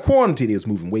in high quantity. He was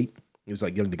moving weight. He was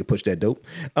like, young nigga, push that dope.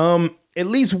 At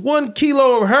least 1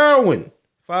 kilo of heroin,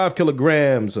 5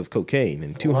 kilograms of cocaine,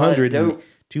 and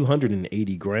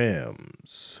 280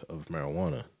 grams of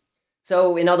marijuana.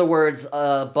 So, in other words,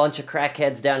 a bunch of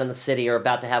crackheads down in the city are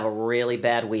about to have a really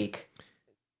bad week.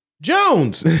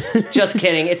 Jones. Just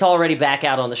kidding. It's already back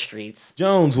out on the streets.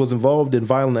 Jones was involved in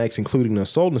violent acts, including an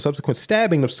assault and a subsequent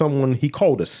stabbing of someone he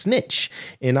called a snitch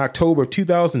in October of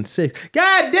 2006.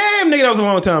 God damn, nigga, that was a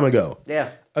long time ago. Yeah.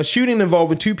 A shooting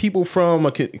involving 2 people from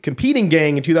a competing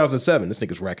gang in 2007. This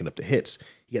nigga's racking up the hits.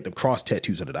 He got them cross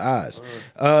tattoos under the eyes.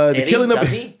 The killing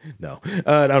Does he? No,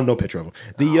 I don't know a picture of him.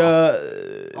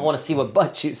 I want to see what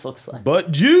Butt Juice looks like.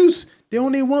 Butt Juice. They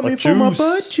only want me for my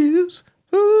butt juice.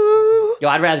 Ooh. Yo,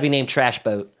 I'd rather be named Trash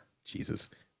Boat. Jesus,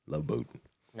 love boat.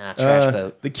 Nah, Trash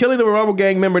Boat. The killing of a rival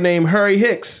gang member named Harry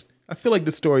Hicks. I feel like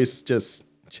this story is just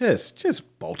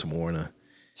Baltimore in a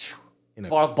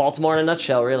Baltimore in a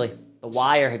nutshell, really. The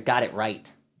Wire had got it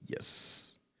right.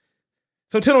 yes.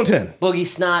 So 10 on 10. Boogie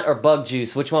Snot or Bug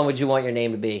Juice? Which one would you want your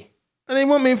name to be? And they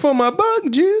want me for my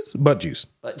butt juice. Butt Juice.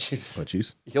 Butt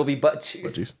juice. You'll be Butt Juice.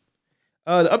 Butt juice.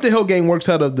 The Up the Hill gang works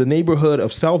out of the neighborhood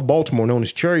of South Baltimore, known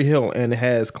as Cherry Hill, and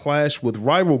has clashed with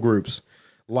rival groups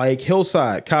like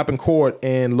Hillside, Coppin Court,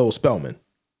 and Lil Spellman.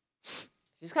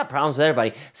 She's got problems with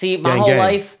everybody. See, my whole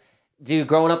life, dude,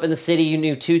 growing up in the city, you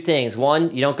knew 2 things.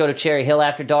 1, you don't go to Cherry Hill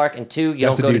after dark, and 2, you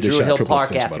don't go to Drew Hill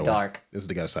Park after dark. This is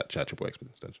the guy that shot Triple X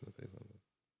extension.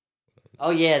 Oh,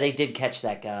 yeah, they did catch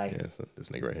that guy. Yeah, this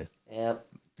nigga right here. Yep.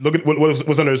 Look at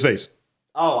what's under his face.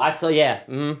 Oh, I saw, yeah.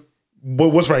 Mm-hmm.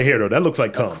 What's right here, though? That looks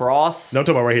like cum. Cross. No, I'm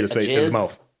talking about right here, his face, his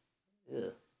mouth.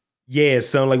 Ugh. Yeah,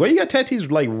 son. Like, why you got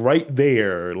tattoos like right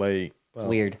there? Like, well,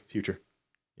 weird. Future.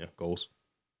 Yeah, goals.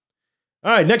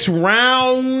 All right, next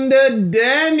round,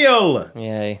 Daniel.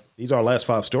 Yay. These are our last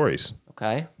 5 stories.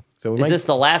 Okay. So is this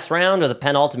the last round or the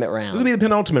penultimate round? This will be the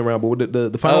penultimate round, but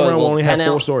the final round will only have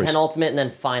 4 stories. Penultimate and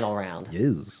then final round.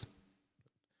 Yes.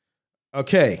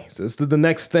 Okay, so this is the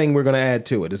next thing we're going to add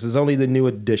to it. This is only the new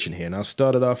edition here, and I'll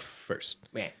start it off first.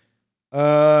 Yeah.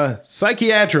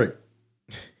 Psychiatric.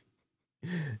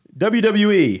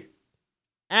 WWE.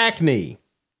 Acne.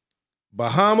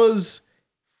 Bahamas.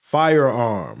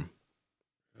 Firearm.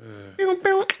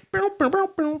 Well,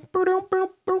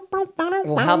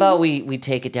 how about we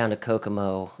take it down to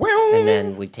Kokomo, and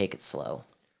then we take it slow.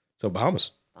 So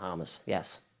Bahamas. Bahamas,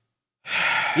 yes.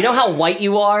 You know how white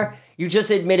you are? You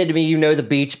just admitted to me you know the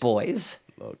Beach Boys.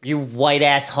 You white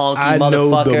ass honky I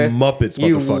know motherfucker. the Muppets,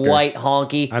 You motherfucker. white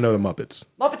honky. I know the Muppets.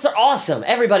 Muppets are awesome.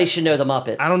 Everybody should know the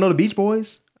Muppets. I don't know the Beach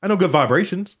Boys. I know Good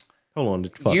Vibrations. Hold on.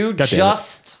 Fuck. You God damn it.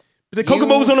 just... The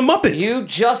Kokomo was on the Muppets. You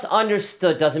just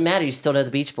understood. Doesn't matter. You still know the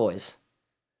Beach Boys.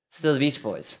 Still the Beach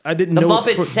Boys. I didn't the know it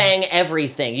Muppets for- sang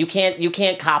everything. You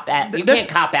can't cop at. You That's- can't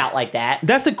cop out like that.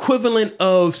 That's equivalent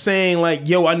of saying like,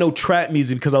 yo, I know trap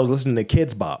music because I was listening to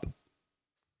Kids Bop.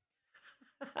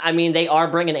 I mean, they are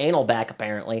bringing anal back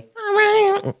apparently.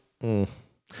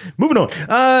 Moving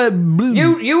on.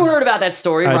 You heard about that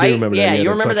story, I do right? remember that, Yeah, yeah, you the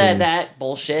remember fucking that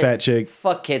bullshit. fat chick.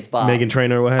 Fuck Kids Bob. Megan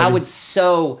Trainor, what have I you? would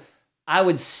so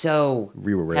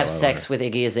We were real have out sex with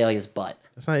Iggy Azalea's butt.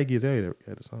 That's not Iggy Azalea that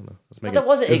had the song though. That's But that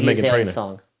wasn't it's Iggy Megan Azalea's Trainor.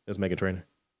 song. That's Megan Trainor.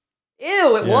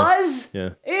 Ew, it Yeah. was? Yeah.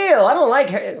 Ew, I don't like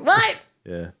her. What?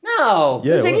 Yeah. No.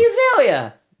 Yeah, It's it Iggy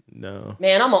Azalea. No.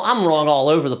 Man, I'm wrong all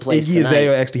over the place Iggy tonight.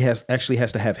 Azalea actually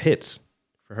has to have hits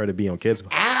for her to be on Kids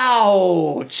Bop.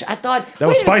 Ouch. I thought... That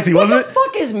was spicy, wasn't it? What the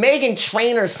fuck is Megan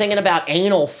Trainor singing about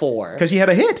anal for? Because she had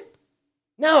a hit.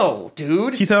 No,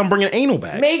 dude. She said, I'm bringing anal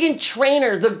back. Megan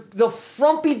Trainor, the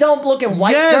frumpy dump looking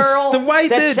white Yes, girl the white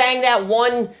that bitch. sang that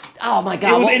one... Oh my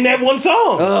God. It was in that one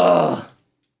song. Ugh.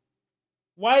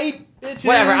 White bitches.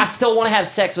 Whatever. I still want to have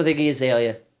sex with Iggy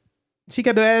Azalea. She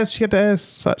got the ass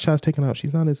shots taken out.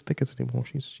 She's not as thick as anymore.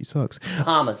 She sucks.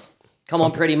 Bahamas. Come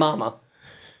on, pretty mama.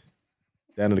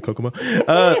 Down in the Kokomo.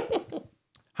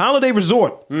 Holiday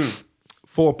resort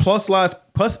for plus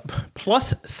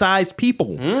size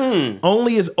people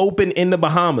only is open in the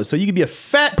Bahamas. So you could be a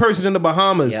fat person in the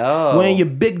Bahamas Yo. wearing your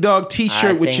big dog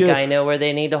T-shirt I with think your I know where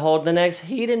they need to hold the next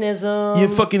hedonism.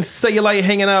 fucking cellulite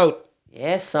hanging out.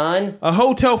 Yeah, son. A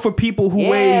hotel for people who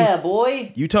Yeah, weigh.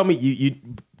 boy. You tell me. You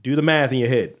do the math in your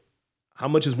head. How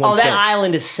much is one Oh, stone? that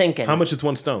island is sinking. How much is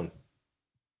one stone?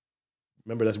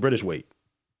 Remember, that's British weight.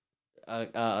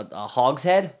 A hog's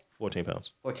head? 14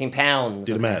 pounds. 14 pounds.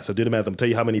 Do the math. So do the math. I'm gonna tell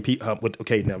you how many people.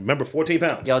 Okay, now remember 14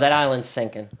 pounds. Yo, that island's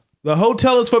sinking. The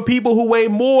hotel is for people who weigh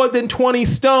more than 20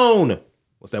 stone.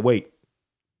 What's that weight?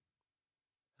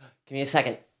 Give me a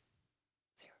second.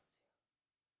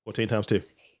 14 times 2.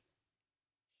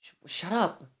 Shut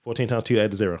up. 14 times 2,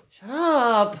 add to 0. Shut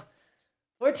up.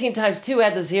 14 times 2,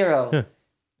 add the 0. Yeah.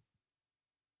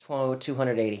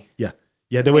 280. Yeah.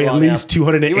 You had to weigh at Well, least now,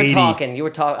 280. You were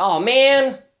talking. Oh,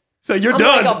 man. So you're I'm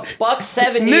done. like a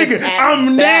 $1.70. Nigga, at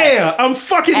I'm there. best. I'm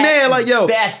fucking At there. Like, yo.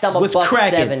 best, I'm a what's $1.70.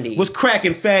 cracking? What's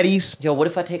cracking, fatties? Yo, what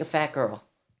if I take a fat girl?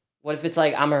 What if it's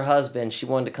like I'm her husband? She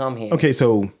wanted to come here. Okay,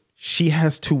 so she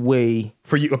has to weigh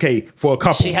for you. Okay, for a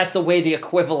couple. She has to weigh the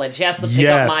equivalent. She has to pick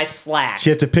up my slack. She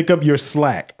has to pick up your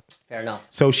slack. Fair enough.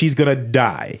 So she's gonna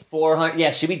die. 400. Yeah,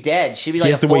 she'd be dead. She'd be She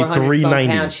like has to weigh 400 some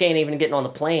 390. pounds. She ain't even getting on the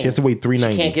plane. She has to weigh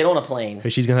 390. She can't get on a plane.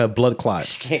 She's gonna have blood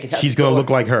clots. She can't get out She's the gonna door. look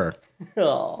like her.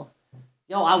 Oh.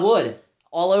 Yo, I would.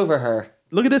 All over her.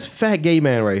 Look at this fat gay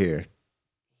man right here.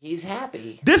 He's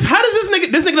happy. How does this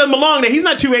nigga doesn't belong there? He's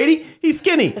not 280. He's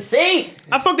skinny. See?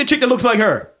 I fucked a chick that looks like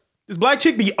her. This black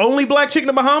chick, the only black chick in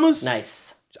the Bahamas.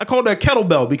 Nice. I called her a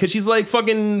kettlebell because she's like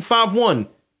fucking 5'1".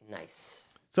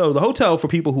 Nice. So the hotel for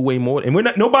people who weigh more, and we're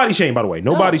not no body shame, by the way.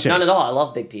 No body shame. None at all. I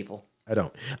love big people. I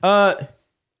don't.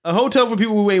 A hotel for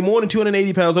people who weigh more than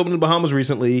 280 pounds opened in the Bahamas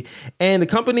recently, and the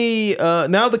company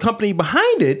now the company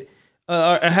behind it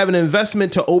are having an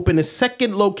investment to open a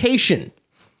second location.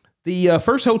 The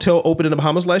first hotel opened in the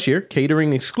Bahamas last year,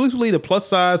 catering exclusively to plus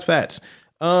size fats.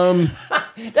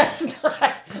 That's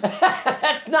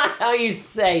not how you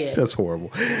say it. That's horrible.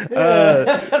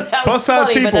 That plus was size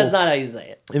funny, people. but that's not how you say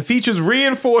it. And features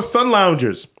reinforced sun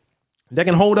loungers that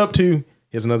can hold up to.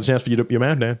 Here's another chance for your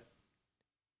math, Dan.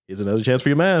 Here's another chance for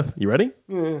your math. You ready?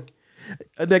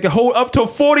 That can hold up to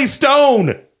 40 stone.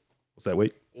 What's that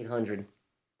weight? 800.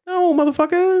 No,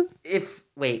 motherfucker.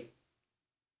 Wait.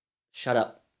 Shut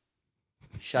up.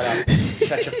 Shut up.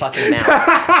 Shut your fucking mouth.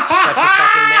 Shut your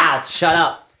fucking mouth. Shut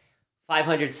up.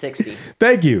 560.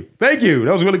 Thank you. That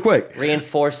was really quick.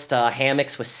 Reinforced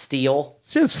hammocks with steel.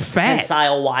 It's just fat.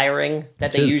 Tensile wiring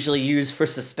that they Just- usually use for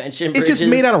suspension It's bridges. just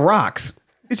made out of rocks.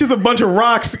 It's just a bunch of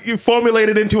rocks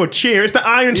formulated into a chair. It's the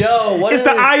iron. Yo, it's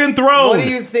the Iron Throne. What do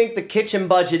you think the kitchen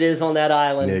budget is on that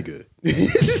island?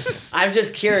 Nigga. I'm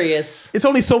just curious. It's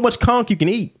only so much conch you can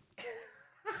eat.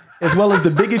 As well as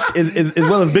the biggest, as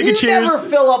well as bigger You chairs. never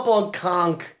fill up on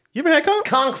conch. You ever had conch?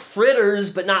 Conch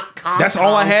fritters, but not conch. That's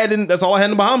all I had in. That's all I had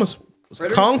in the Bahamas. Was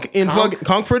Fritters? conch and Conch?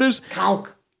 conch fritters. Conch.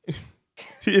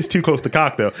 It's too close to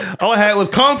cock though. All I had was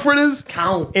conch fritters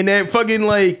Conch. and that fucking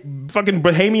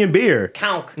Bahamian beer.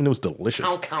 Conch. And it was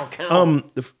delicious. Conch.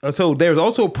 So there's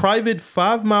also a private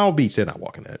 5-mile beach. They're not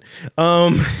walking that.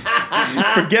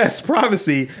 for guests'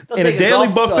 privacy They'll in a take a daily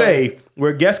golf buffet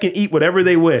where guests can eat whatever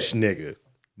they wish, nigga.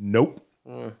 Nope.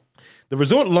 The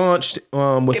resort launched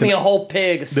with Give me a whole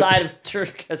pig, a side of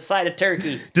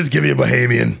turkey. just give me a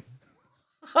Bahamian.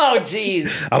 Oh,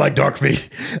 jeez. I like dark meat.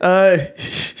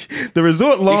 The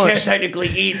resort You can't launched. technically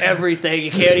eat everything.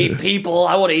 You can't eat people.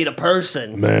 I want to eat a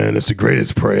person. Man, it's the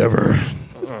greatest prey ever.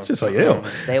 Just like, ew.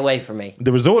 Stay away from me.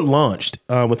 The resort launched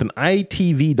with an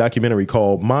ITV documentary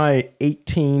called My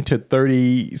 18 to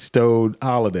 30 Stone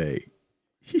Holiday.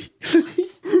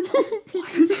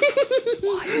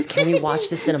 Can we watch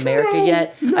this in America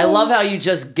yet? I love how you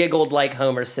just giggled like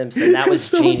Homer Simpson. That was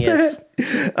So genius.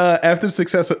 bad. After the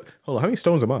success of... Hold on, how many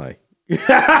stones am I? I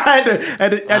had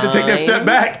to take that step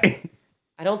back.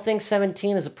 I don't think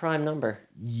 17 is a prime number.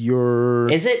 You're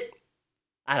Is it?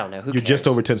 I don't know. Who you're cares? just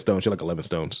over 10 stones. You're like 11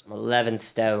 stones. I'm 11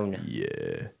 stone.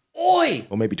 Yeah. Oi!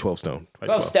 Or maybe 12 stone. Probably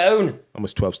 12 stone.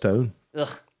 Almost 12 stone. Ugh,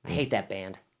 I hate that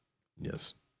band.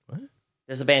 Yes. What?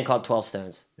 There's a band called 12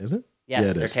 Stones. Is it? Yes,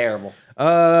 Yeah, it they're is. terrible.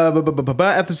 After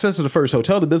the success of the first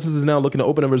hotel, the business is now looking to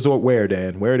open a resort where,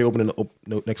 Dan? Where are they opening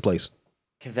the next place?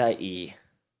 Kavai.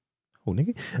 Oh,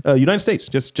 nigga. United States,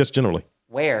 just generally.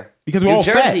 Where? Because we're New all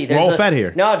fat. Jersey. We're all fat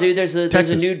here. No, dude, there's a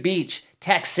Texas. nude beach.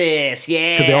 Texas,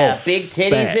 they're yeah. all Big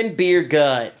titties fat. and beer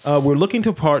guts. We're looking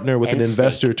to partner with And an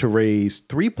investor steak. to raise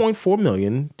 $3.4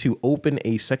 million to open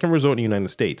a second resort in the United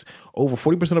States. Over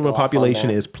 40% of our off on population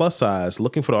that. is plus size,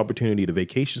 looking for the opportunity to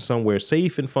vacation somewhere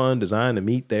safe and fun, designed to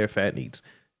meet their fat needs.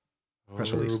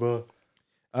 Press release.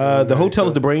 The hotel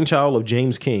is the brainchild of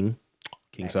James King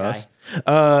size,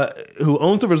 who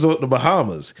owns the resort in the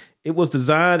Bahamas. It was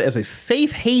designed as a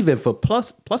safe haven for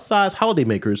plus size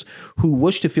holidaymakers who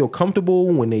wish to feel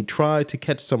comfortable when they try to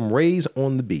catch some rays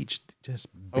on the beach. Just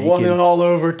I want it bacon. all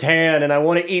over tan, and I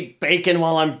want to eat bacon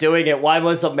while I'm doing it. Why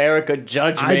must America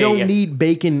judge me? I don't need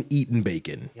bacon eating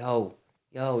bacon.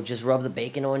 Yo, just rub the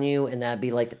bacon on you, and that'd be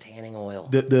like the tanning oil.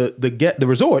 The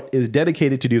resort is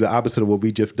dedicated to do the opposite of what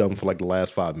we just done for like the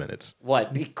last 5 minutes.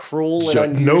 What? Be cruel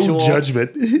and unusual? No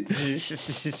judgment. Look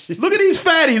at these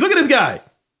fatties. Look at this guy.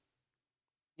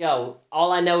 Yo,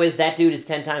 all I know is that dude is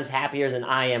 10 times happier than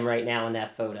I am right now in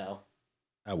that photo.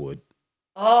 I would.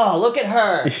 Oh, look at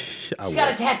her. I She's would.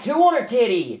 got a tattoo on her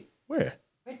titty. Where?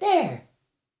 Right there.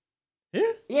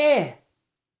 Here? Yeah.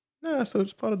 Nah, so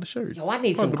it's part of the shirt. Yo, I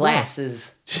need Part some of the bra.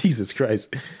 glasses. Jesus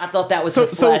Christ. I thought that was So her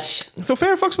flesh. so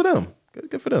fair fucks for them.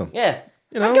 Good for them. Yeah.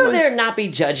 You know, I go like- there and not be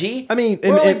judgy. I mean,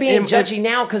 we're only and- being and- judgy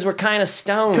now because we're kind of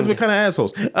stoned. Because we're kind of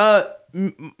assholes.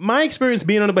 My experience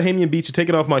being on the Bahamian beach and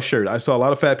taking off my shirt, I saw a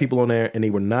lot of fat people on there and they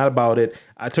were not about it.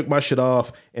 I took my shit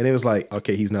off and it was like,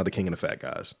 okay, he's not the king of the fat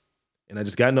guys. And I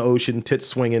just got in the ocean, tits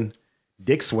swinging,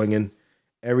 dick swinging,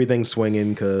 everything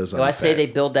swinging because I say they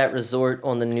build that resort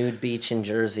on the nude beach in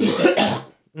Jersey.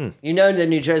 You know that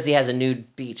New Jersey has a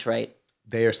nude beach, right?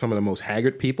 They are some of the most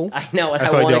haggard people. I know, and I I,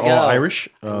 feel like want to they're go. all Irish.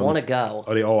 I want to go.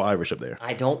 Are they all Irish up there?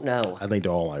 I don't know. I think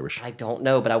they're all Irish. I don't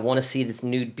know, but I want to see this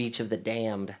nude beach of the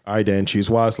damned. All right, Dan, choose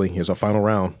wisely. Here's our final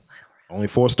round. Only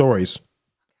 4 stories.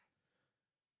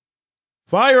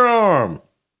 Firearm.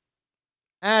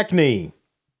 Acne.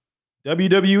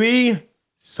 WWE.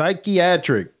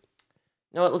 Psychiatric. You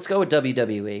know what? Let's go with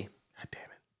WWE. God damn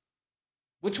it.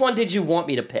 Which one did you want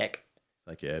me to pick?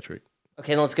 Psychiatric.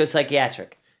 Okay, then let's go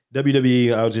psychiatric.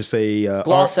 WWE, I'll just say...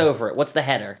 Gloss over it. What's the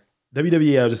header?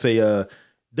 WWE, I'll just say...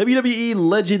 WWE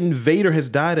legend Vader has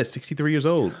died at 63 years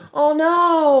old. Oh,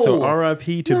 no! So RIP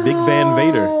to Big Van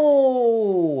Vader.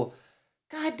 Oh,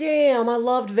 God damn, I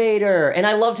loved Vader. And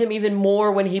I loved him even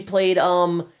more when he played,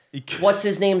 what's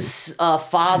his name's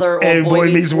father on And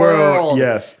Boy Meets World.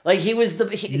 Yes. Like, he was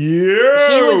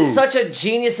Yeah. he was such a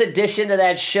genius addition to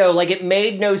that show. Like, it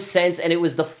made no sense, and it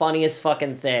was the funniest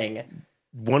fucking thing.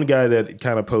 One guy that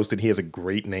kind of posted, he has a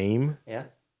great name. Yeah.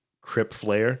 Crip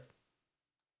Flair.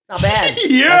 Not bad.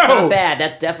 Yo! That's not bad.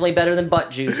 That's definitely better than butt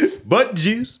juice. Butt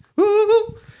juice.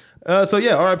 Woo-hoo. So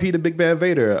yeah, RIP to Big Bad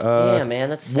Vader. Yeah, man,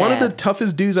 that's sad. One of the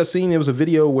toughest dudes I've seen. There was a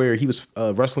video where he was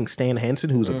wrestling Stan Hansen,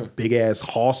 who's a big ass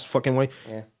hoss fucking way.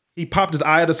 Yeah. He popped his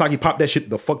eye out of the socket. He popped that shit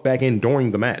the fuck back in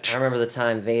during the match. I remember the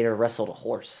time Vader wrestled a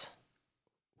horse.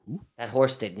 That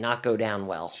horse did not go down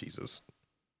well. Jesus.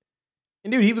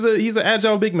 And dude, he's an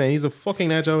agile big man. He's a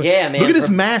fucking agile. Yeah, man. Look at this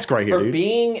For- mask right here, For dude.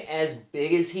 being as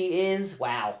big as he is,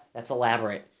 wow, that's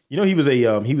elaborate. You know, he was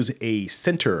a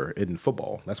center in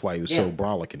football. That's why he was so Yeah.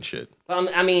 brolic and shit.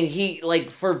 I mean, he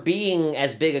for being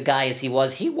as big a guy as he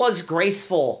was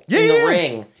graceful Yeah, in the yeah.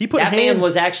 ring. He put that man hands-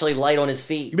 was actually light on his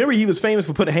feet. You remember he was famous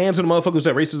for putting hands on the motherfuckers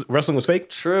that wrestling was fake?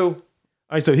 True. All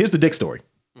right, so here's the dick story.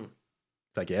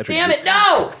 Psychiatric. Damn it!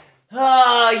 No.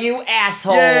 Oh, you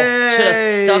asshole! Yay! Should have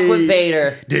stuck with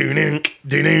Vader.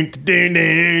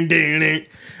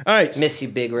 All right. Miss you,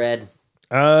 Big Red.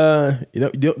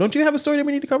 Don't you have a story that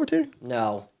we need to cover too?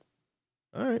 No.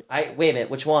 All right. Wait a minute.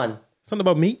 Which one? Something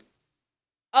about meat?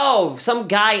 Oh, some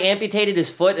guy amputated his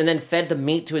foot and then fed the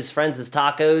meat to his friends as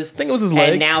tacos. I think it was his leg.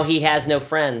 And now he has no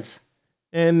friends.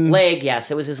 And Leg, yes,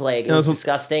 it was his leg. It was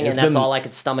disgusting, and that's been- all I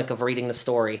could stomach of reading the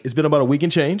story. it's been about a week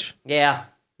and change Yeah.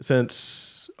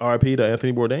 since RIP to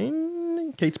Anthony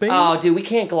Bourdain, Kate Spade. Oh, dude, we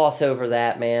can't gloss over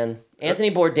that, man.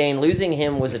 Anthony Bourdain, losing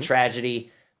him was a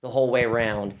tragedy the whole way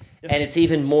around. And it's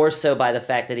even more so by the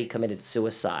fact that he committed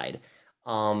suicide.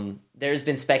 There's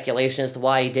been speculation as to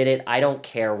why he did it. I don't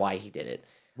care why he did it.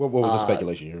 What was the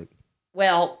speculation you heard?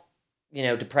 Well,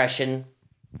 depression.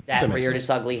 That makes reared sense. its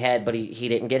ugly head, but he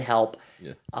didn't get help.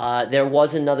 Yeah. There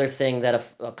was another thing that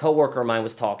a coworker of mine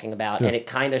was talking about, and it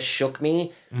kind of shook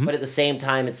me. But at the same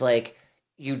time, it's like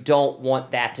you don't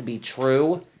want that to be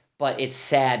true. But it's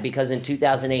sad because in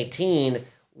 2018,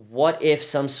 what if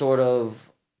some sort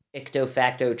of icto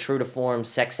facto true to form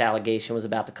sex allegation was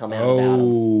about to come out about him?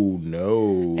 Oh,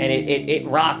 no. And it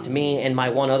rocked me and my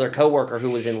one other coworker who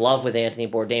was in love with Anthony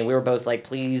Bourdain. We were both like,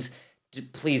 please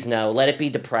no. Let it be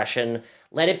depression.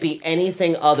 Let it be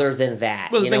anything other than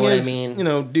that. Well, the You know thing what is, I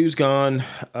mean? dude's gone.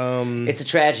 It's a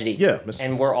tragedy. Yeah.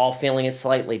 And we're all feeling it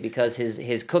slightly because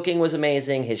his cooking was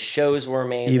amazing. His shows were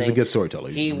amazing. He was a good storyteller.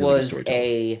 He a really good was storyteller.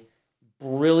 a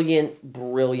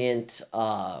brilliant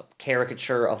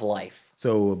caricature of life.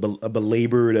 So a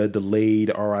belabored, a delayed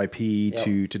RIP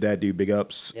to that dude. Big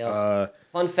ups. Yep.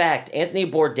 Fun fact, Anthony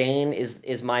Bourdain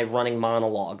is my running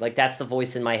monologue. Like, that's the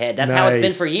voice in my head. That's how it's been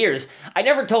Nice. for years. I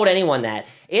never told anyone that.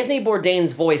 Anthony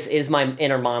Bourdain's voice is my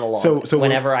inner monologue So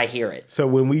whenever I hear it. So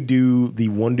when we do the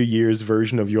Wonder Years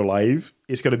version of your life,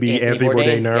 it's going to be Anthony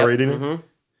Bourdain narrating it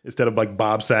instead of like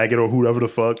Bob Saget or whoever the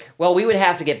fuck. Well, we would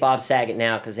have to get Bob Saget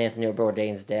now because Anthony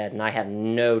Bourdain's dead, and I have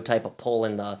no type of pull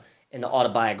in the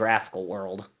autobiographical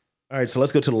world. All right, so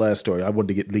let's go to the last story. I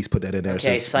wanted to at least put that in there.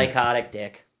 Okay, since- psychotic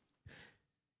dick.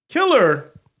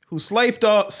 Killer who sliced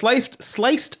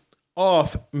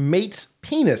off mate's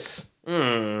penis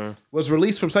was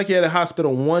released from psychiatric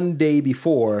hospital one day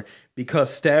before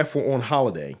because staff were on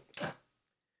holiday.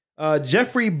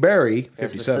 Jeffrey Berry,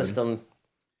 There's the 57. system.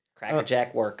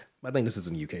 Crackerjack work. I think this is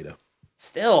in the UK though.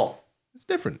 Still, It's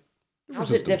different.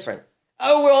 how's it different?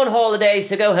 Oh, we're on holiday,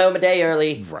 so go home a day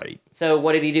early. Right. So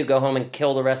what did he do? Go home and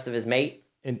kill the rest of his mate?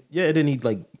 And yeah, then he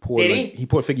like poured. Did like, he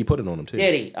poured figgy pudding on him too.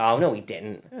 Did he? Oh, no, he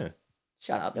didn't. Yeah.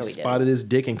 Shut up. No, he didn't. Spotted his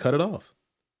dick and cut it off.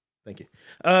 Thank you.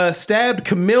 Stabbed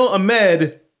Camille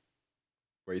Ahmed.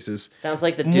 Racist. Sounds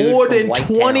like the dude More from than White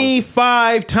Town.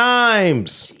 25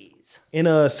 times Jeez. in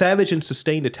a savage and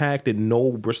sustained attack in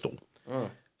Knoll, Bristol.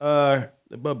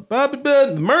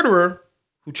 The murderer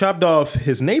who chopped off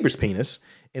his neighbor's penis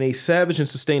in a savage and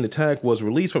sustained attack was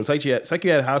released from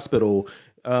psychiatric hospital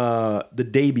the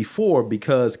day before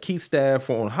because key staff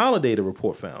were on holiday, the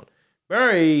report found.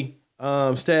 Barry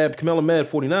stabbed Camille Ahmed,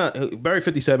 49. Barry,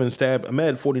 57, stabbed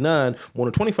Ahmed, 49, more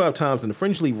than 25 times in the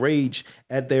fringely rage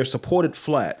at their supported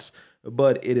flats.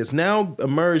 But it has now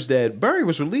emerged that Barry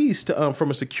was released from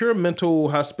a secure mental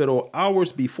hospital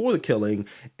hours before the killing,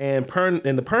 and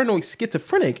the paranoid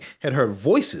schizophrenic had heard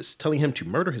voices telling him to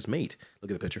murder his mate. Look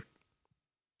at the picture.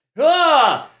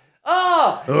 Ah!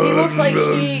 Oh!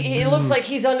 He looks like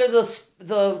he's under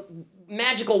the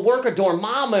magical worker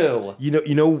Dormammu.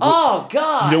 You know. Oh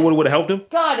God! You know what would have helped him?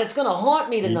 God, it's gonna haunt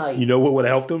me tonight. You know what would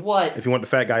have helped him? What? If he went to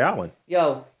Fat Guy Island.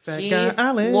 Yo, Fat he Guy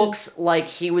Island. looks like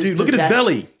he was. Dude, look at his possessed-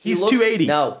 belly. he He's looks- 280.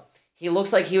 No, he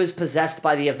looks like he was possessed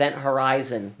by the Event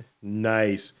Horizon.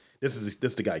 Nice. This is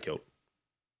the guy killed.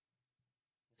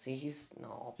 See,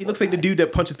 He looks like the dude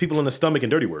that punches people in the stomach in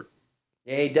Dirty Work.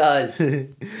 Yeah, he does.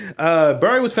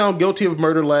 Barry was found guilty of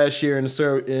murder last year and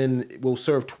will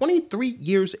serve 23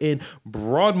 years in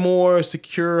Broadmoor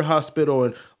Secure Hospital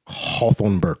in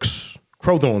Crowthorne-Burks.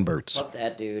 Fuck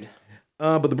that dude.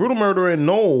 But the brutal murder in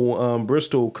Knoll,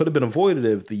 Bristol, could have been avoided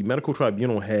if the medical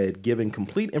tribunal had given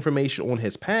complete information on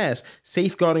his past.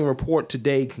 Safeguarding report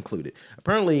today concluded.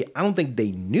 Apparently, I don't think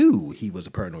they knew he was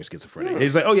a paranoid schizophrenic. He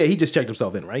was like, oh yeah, he just checked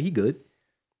himself in, right? He good.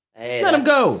 Hey, Let him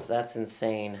go. That's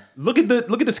insane. Look at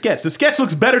the sketch. The sketch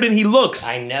looks better than he looks.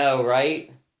 I know,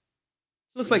 right?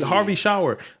 Looks like Harvey Jeez.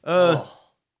 Shower. Oh.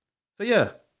 So yeah,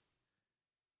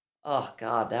 Oh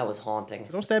God, that was haunting.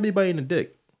 don't stab anybody in the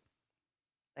dick.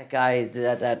 That guy,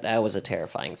 that was a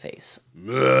terrifying face.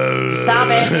 Stop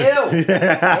it, you! Ew,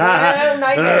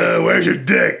 nightmares. Where's your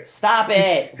dick? Stop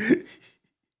it!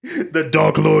 The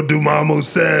Dark Lord Dormammu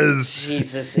says.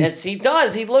 Jesus, yes, he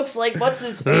does. He looks like what's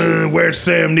his face? Where's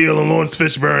Sam Neill and Lawrence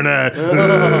Fishburne at?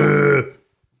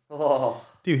 Oh,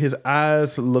 Dude, his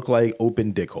eyes look like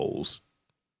open dick holes.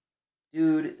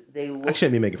 dude, they look. I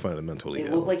shouldn't be making fun of him mentally. They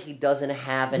look like he doesn't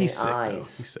have any He's sick, though.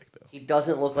 eyes. He's sick, though. He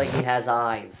doesn't look like he has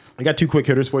eyes. I got 2 quick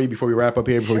hitters for you before we wrap up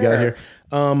here, before we get out of here.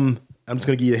 I'm just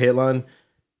going to give you a headline.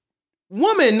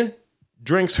 Woman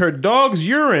drinks her dog's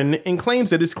urine and claims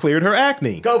that it's cleared her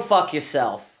acne. Go fuck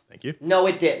yourself. Thank you. No,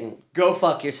 it didn't. Go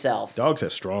fuck yourself. Dogs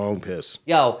have strong piss.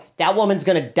 Yo, that woman's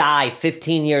gonna die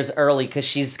 15 years early because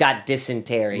she's got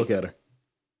dysentery. Look at her.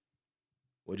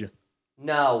 Would you?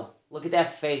 No. Look at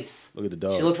that face. Look at the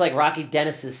dog. She looks like Rocky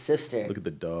Dennis's sister. Look at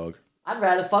the dog. I'd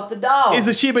rather fuck the dog. It's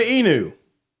a Shiba Inu.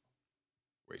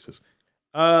 Racist.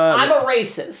 I'm a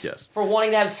racist Yes. for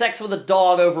wanting to have sex with a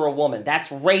dog over a woman. That's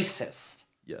racist.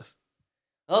 Yes.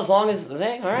 Well, as long as, all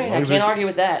right, I as can't we- argue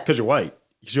with that. Because you're white.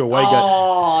 Because you're a white guy.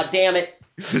 Oh, damn it.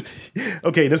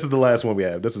 Okay, this is the last one we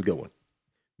have. This is a good one.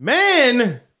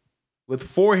 Man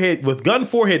with gun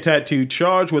forehead tattoo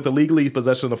charged with illegally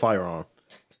possession of a firearm.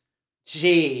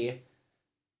 Gee.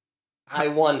 I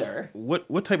wonder.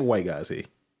 What type of white guy is he?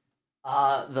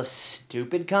 The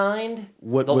stupid kind?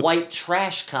 What White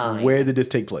trash kind. Where did this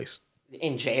take place?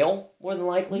 In jail, more than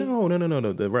likely? No.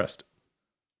 The rest.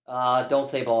 Don't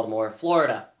say Baltimore.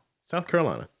 Florida. South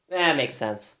Carolina. That makes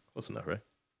sense. Close enough, right?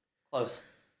 Close.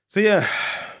 So yeah.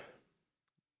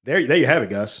 There you have it,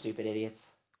 guys. Stupid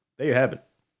idiots. There you have it.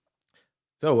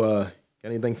 So, got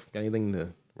anything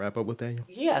to wrap up with, Daniel?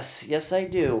 Yes, I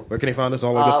do. Where can they find us?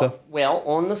 All that good stuff? Well,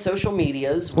 on the social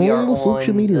medias. We On are the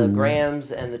social on medias. the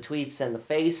grams and the tweets and the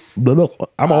face.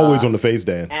 I'm always on the face,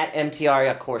 Dan. At MTR,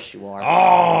 of course you are.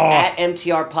 Oh! At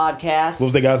MTR Podcast. What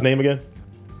was the guy's name again?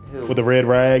 Who? With the red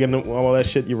rag and all that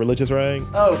shit, your religious rag?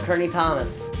 Oh, Kearney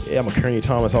Thomas. Yeah, I'm a Kearney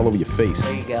Thomas all over your face.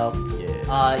 There you go.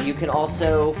 Yeah. You can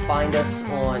also find us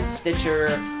on Stitcher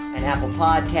and Apple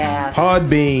Podcasts.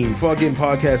 Podbean, fucking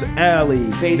Podcast Alley.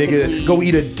 Basically- Nigga, go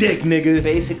eat a dick, nigga.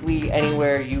 Basically,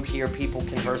 anywhere you hear people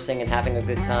conversing and having a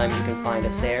good time, you can find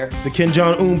us there. The Ken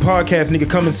Jong-un Podcast, nigga,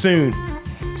 coming soon.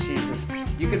 Jesus.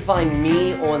 You can find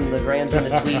me on the grams and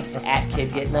the tweets at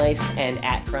KidGetNice and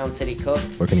at Crown City Cook.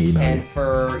 Where can you email And you?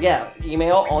 for,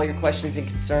 email all your questions and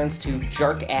concerns to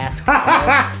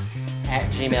jerkaskplants at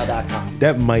gmail.com.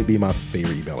 That might be my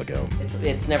favorite email account.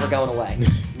 It's never going away.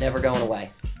 Never going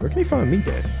away. Where can they find me,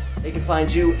 Dad? They can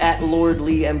find you at Lord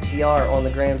Lee MTR on the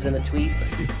grams and the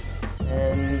tweets.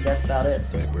 And that's about it.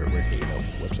 Where can you email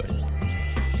the website?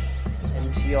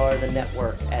 MTR the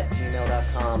network at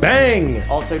gmail.com. Bang!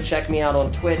 Also check me out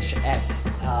on Twitch at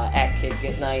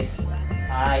KidGetNice.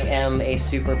 I am a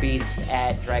super beast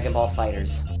at Dragon Ball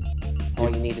Fighters. All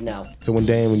you need to know. So when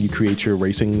you create your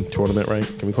racing tournament, right?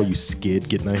 Can we call you Skid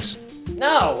Get Nice?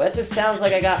 No, that just sounds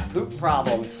like I got poop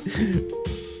problems.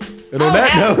 And I on don't that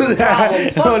have note, poop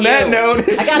problems. Fuck on that you. note,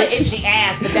 I got an itchy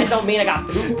ass, but that don't mean I got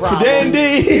poop problems. Dan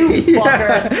D. You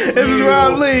fucker. This is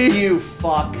Rob Lee. You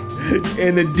fuck.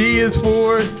 And the D is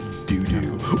for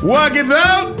doo-doo. Walk it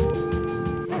out!